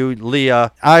love you,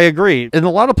 Leah. I agree. In a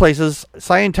lot of places,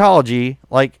 Scientology,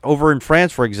 like over in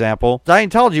France, for example,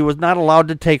 Scientology was not allowed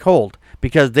to take hold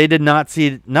because they did not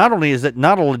see, not only is it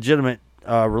not a legitimate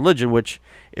religion, which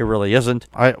it really isn't.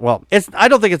 I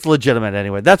don't think it's legitimate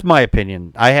anyway. That's my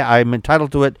opinion. I'm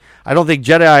entitled to it. I don't think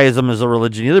Jediism is a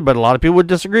religion either, but a lot of people would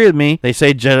disagree with me. They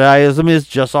say Jediism is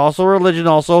just also a religion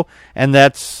also, and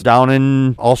that's down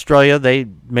in Australia. They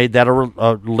made that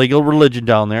a legal religion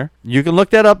down there. You can look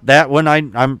that up. That one,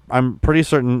 I'm pretty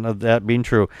certain of that being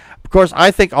true. Of course,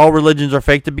 I think all religions are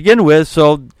fake to begin with,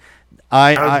 so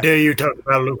How dare you talk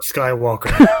about Luke Skywalker?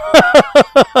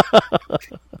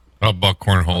 How about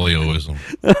cornholioism?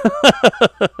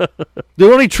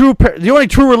 The only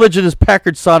true religion is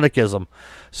Packard Sonicism.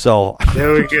 So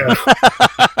there we go.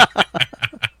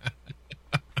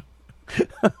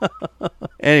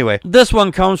 Anyway, this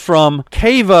one comes from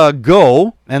Kava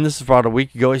Go, and this is about a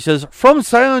week ago. He says, from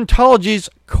Scientology's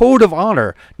Code of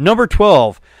Honor, number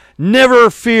 12, never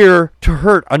fear to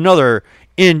hurt another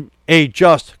in a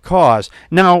just cause.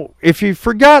 Now, if you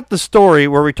forgot the story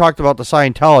where we talked about the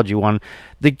Scientology one,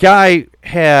 the guy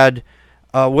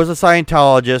was a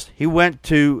Scientologist. He went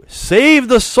to save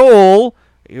the soul,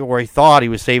 or he thought he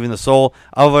was saving the soul,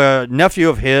 of a nephew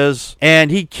of his, and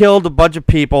he killed a bunch of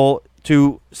people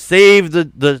to save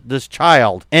this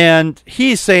child. And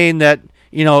he's saying that,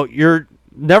 you're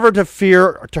never to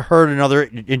fear to hurt another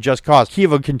in just cause.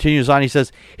 Kiva continues on. He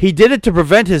says, he did it to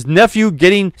prevent his nephew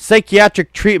getting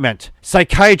psychiatric treatment.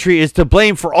 Psychiatry is to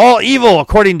blame for all evil,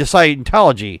 according to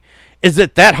Scientology. Is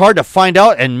it that hard to find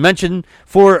out and mention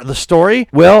for the story?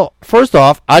 Well, first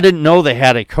off, I didn't know they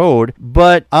had a code,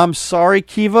 but I'm sorry,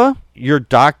 Kiva. Your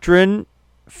doctrine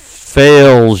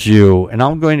fails you. And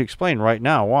I'm going to explain right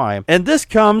now why. And this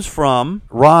comes from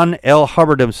Ron L.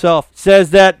 Hubbard himself.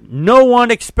 Says that no one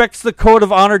expects the code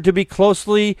of honor to be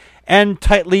closely and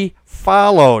tightly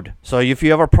followed. So if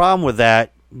you have a problem with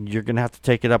that, you're going to have to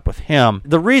take it up with him.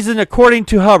 The reason, according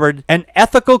to Hubbard, an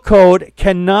ethical code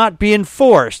cannot be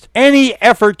enforced. Any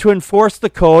effort to enforce the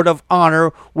code of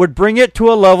honor would bring it to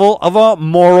a level of a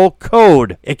moral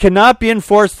code. It cannot be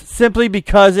enforced simply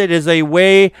because it is a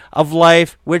way of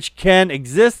life which can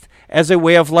exist as a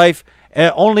way of life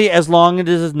only as long as it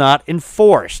is not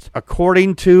enforced.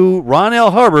 According to Ron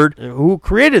L. Hubbard, who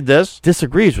created this,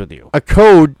 disagrees with you. A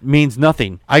code means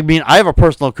nothing. I mean, I have a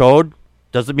personal code.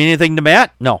 Does it mean anything to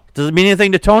Matt? No. Does it mean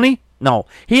anything to Tony? No.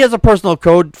 He has a personal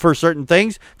code for certain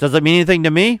things. Does it mean anything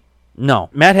to me? No.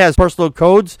 Matt has personal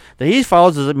codes that he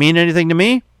follows. Does it mean anything to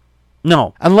me?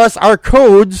 No. Unless our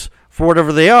codes, for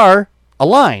whatever they are,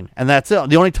 align. And that's it.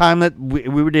 The only time that we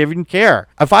would even care.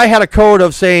 If I had a code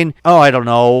of saying, I don't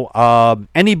know,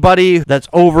 anybody that's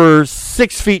over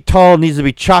 6 feet tall needs to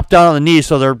be chopped down on the knees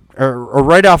so they're or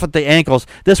right off at the ankles.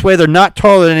 This way they're not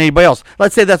taller than anybody else.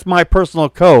 Let's say that's my personal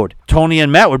code. Tony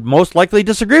and Matt would most likely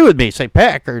disagree with me. Say,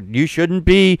 Packard, you shouldn't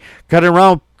be going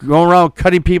around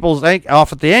cutting people's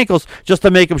off at the ankles just to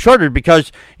make them shorter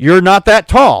because you're not that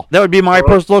tall. That would be my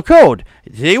personal code.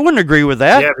 They wouldn't agree with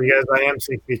that. Yeah, because I am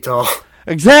 6 feet tall.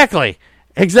 Exactly.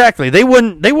 They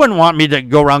wouldn't want me to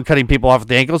go around cutting people off at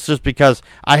the ankles just because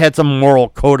I had some moral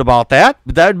code about that.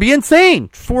 That would be insane.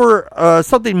 For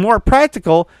something more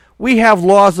practical, we have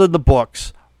laws in the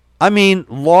books. I mean,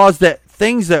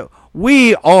 things that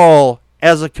we all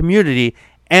as a community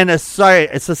and a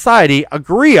society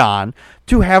agree on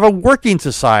to have a working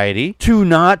society to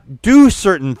not do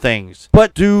certain things.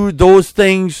 But do those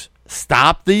things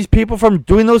stop these people from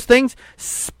doing those things?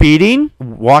 Speeding,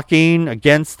 walking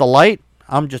against the light.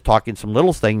 I'm just talking some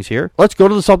little things here. Let's go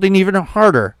to something even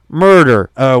harder. Murder.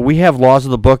 We have laws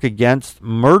in the book against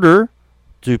murder.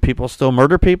 Do people still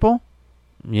murder people?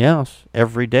 Yes,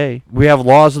 every day. We have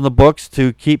laws in the books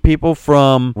to keep people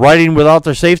from riding without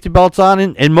their safety belts on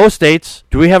in most states.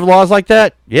 Do we have laws like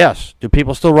that? Yes. Do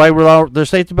people still ride without their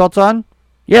safety belts on?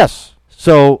 Yes.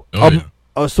 So,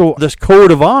 so this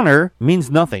code of honor means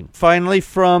nothing. Finally,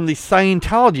 from the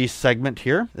Scientology segment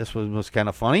here, this was kind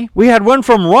of funny. We had one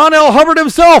from Ron L. Hubbard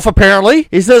himself, apparently.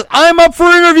 He says, I'm up for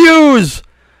interviews.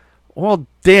 Well,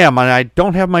 damn, and I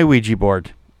don't have my Ouija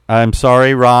board. I'm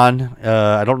sorry, Ron.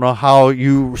 I don't know how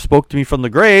you spoke to me from the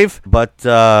grave, but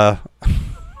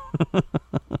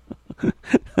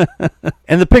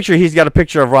in the picture, he's got a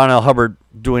picture of Ron L. Hubbard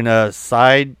doing a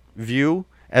side view,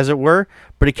 as it were,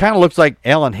 but he kind of looks like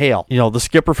Alan Hale, the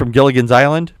skipper from Gilligan's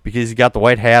Island, because he's got the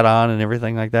white hat on and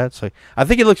everything like that. So I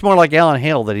think he looks more like Alan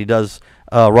Hale than he does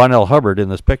Ron L. Hubbard in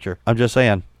this picture. I'm just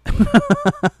saying.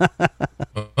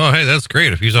 Oh, hey, that's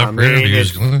great. If he's up for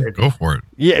interviews, go for it.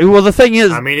 Yeah, well, the thing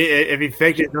is, I mean, if he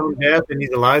faked his own death and he's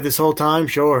alive this whole time,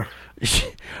 sure.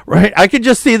 Right? I could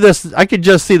just see this.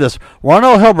 Ron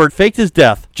L. Hubbard faked his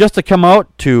death just to come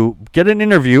out to get an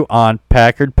interview on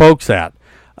Packard Pokesat.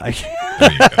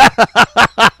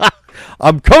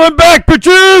 I'm coming back,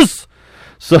 bitches!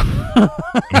 So,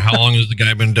 how long has the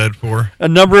guy been dead for? A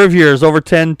number of years, over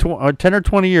 10 or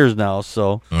 20 years now.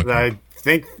 So, okay.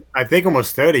 I think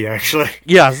almost 30, actually.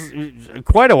 Yes,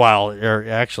 quite a while,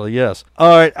 actually, yes.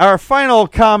 All right, our final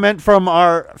comment from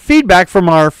our feedback.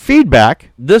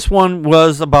 This one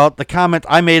was about the comment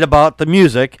I made about the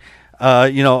music.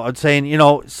 Saying,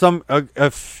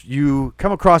 if you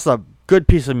come across a good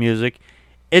piece of music,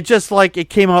 it just like it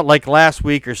came out like last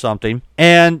week or something.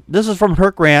 And this is from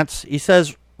Herc Rants. He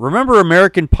says, remember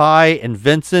American Pie and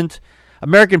Vincent?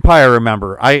 American Pie, I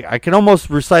remember. I can almost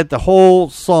recite the whole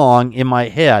song in my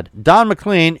head. Don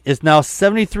McLean is now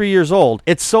 73 years old.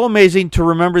 It's so amazing to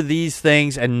remember these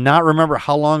things and not remember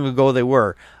how long ago they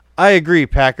were. I agree,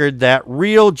 Packard, that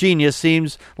real genius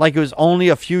seems like it was only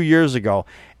a few years ago.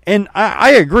 And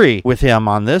I agree with him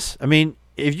on this. I mean,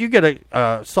 if you get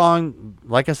a song,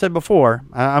 like I said before,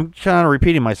 I'm kind of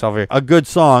repeating myself here, a good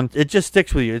song, it just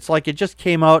sticks with you. It's like it just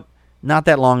came out not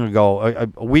that long ago,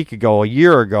 a week ago, a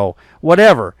year ago,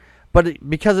 whatever. But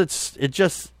because it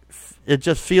just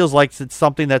feels like it's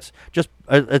something that's just,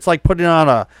 it's like putting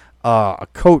on a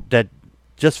coat that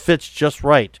just fits just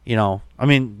right, I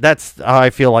mean, that's how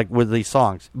I feel like with these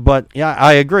songs. But yeah,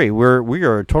 I agree. We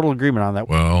are in total agreement on that.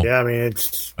 Well, yeah, I mean,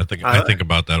 it's. I think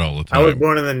about that all the time. I was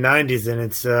born in the '90s, and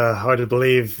it's hard to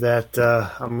believe that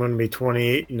I'm going to be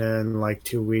 28 in like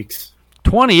 2 weeks.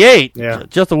 28? Yeah,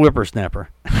 just a whippersnapper.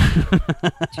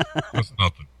 That's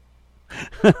nothing.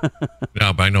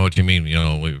 Yeah, but I know what you mean.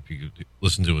 If you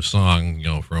listen to a song,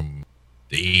 from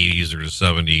the 80s or the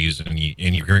 70s, and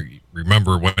you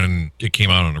remember when it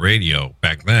came out on the radio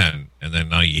back then, and then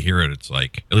now you hear it, it's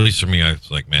like, at least for me, I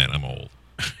was like, man, I'm old.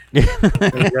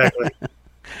 Exactly.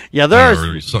 Yeah,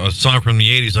 there's a song from the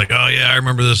 80s, like, oh yeah, I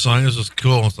remember this song. This was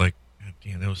cool. It's like,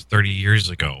 damn, that was 30 years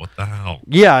ago. What the hell?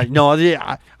 Yeah, no,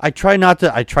 I try not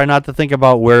to think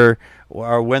about where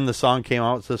or when the song came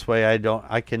out this way.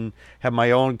 I can have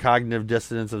my own cognitive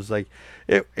dissonance. It's like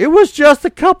it was just a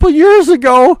couple years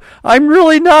ago. I'm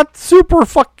really not super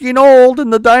fucking old,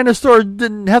 and the dinosaur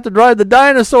didn't have to drive the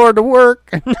dinosaur to work.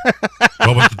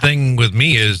 Well, but the thing with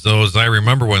me is, though, is I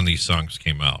remember when these songs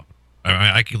came out.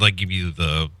 I could like give you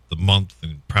the month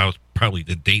and probably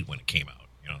the date when it came out.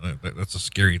 That's a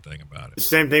scary thing about it.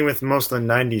 Same thing with most of the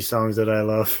 90s songs that I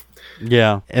love.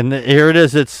 Yeah, and here it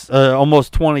is. It's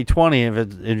almost 2020.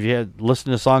 If you had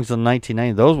listened to songs in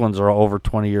 1990, those ones are over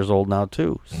 20 years old now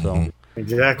too. So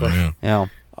Exactly. Yeah.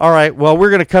 All right. Well, we're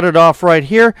going to cut it off right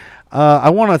here. I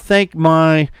want to thank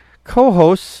my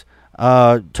co-hosts,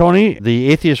 Tony,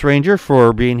 the Atheist Ranger,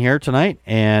 for being here tonight,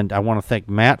 and I want to thank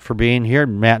Matt for being here.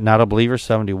 Matt, Not a Believer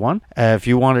 71. If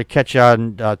you want to catch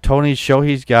on Tony's show,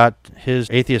 he's got his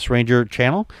Atheist Ranger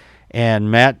channel, and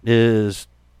Matt is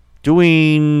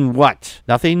doing what?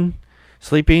 Nothing?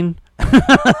 Sleeping?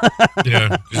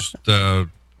 Yeah, just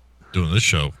doing this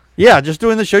show. Yeah, just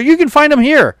doing the show. You can find him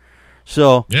here.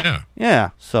 So yeah.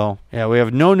 So we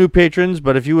have no new patrons,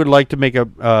 but if you would like to make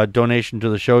a donation to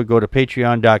the show, go to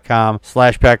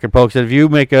patreon.com/PackardPokes. And if you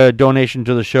make a donation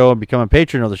to the show and become a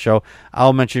patron of the show,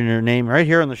 I'll mention your name right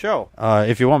here on the show,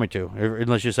 if you want me to,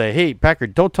 unless you say, hey,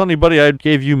 Packard, don't tell anybody I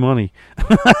gave you money.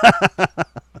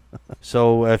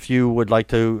 So if you would like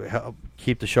to help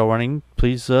keep the show running,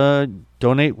 please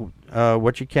donate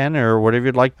what you can or whatever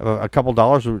you'd like. A couple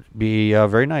dollars would be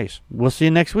very nice. We'll see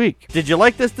you next week. Did you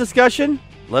like this discussion?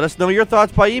 Let us know your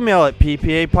thoughts by email at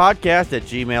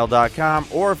ppapodcast@gmail.com,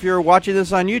 or if you're watching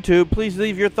this on YouTube, please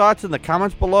leave your thoughts in the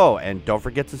comments below, and don't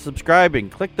forget to subscribe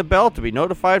and click the bell to be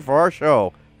notified for our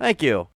show. Thank you.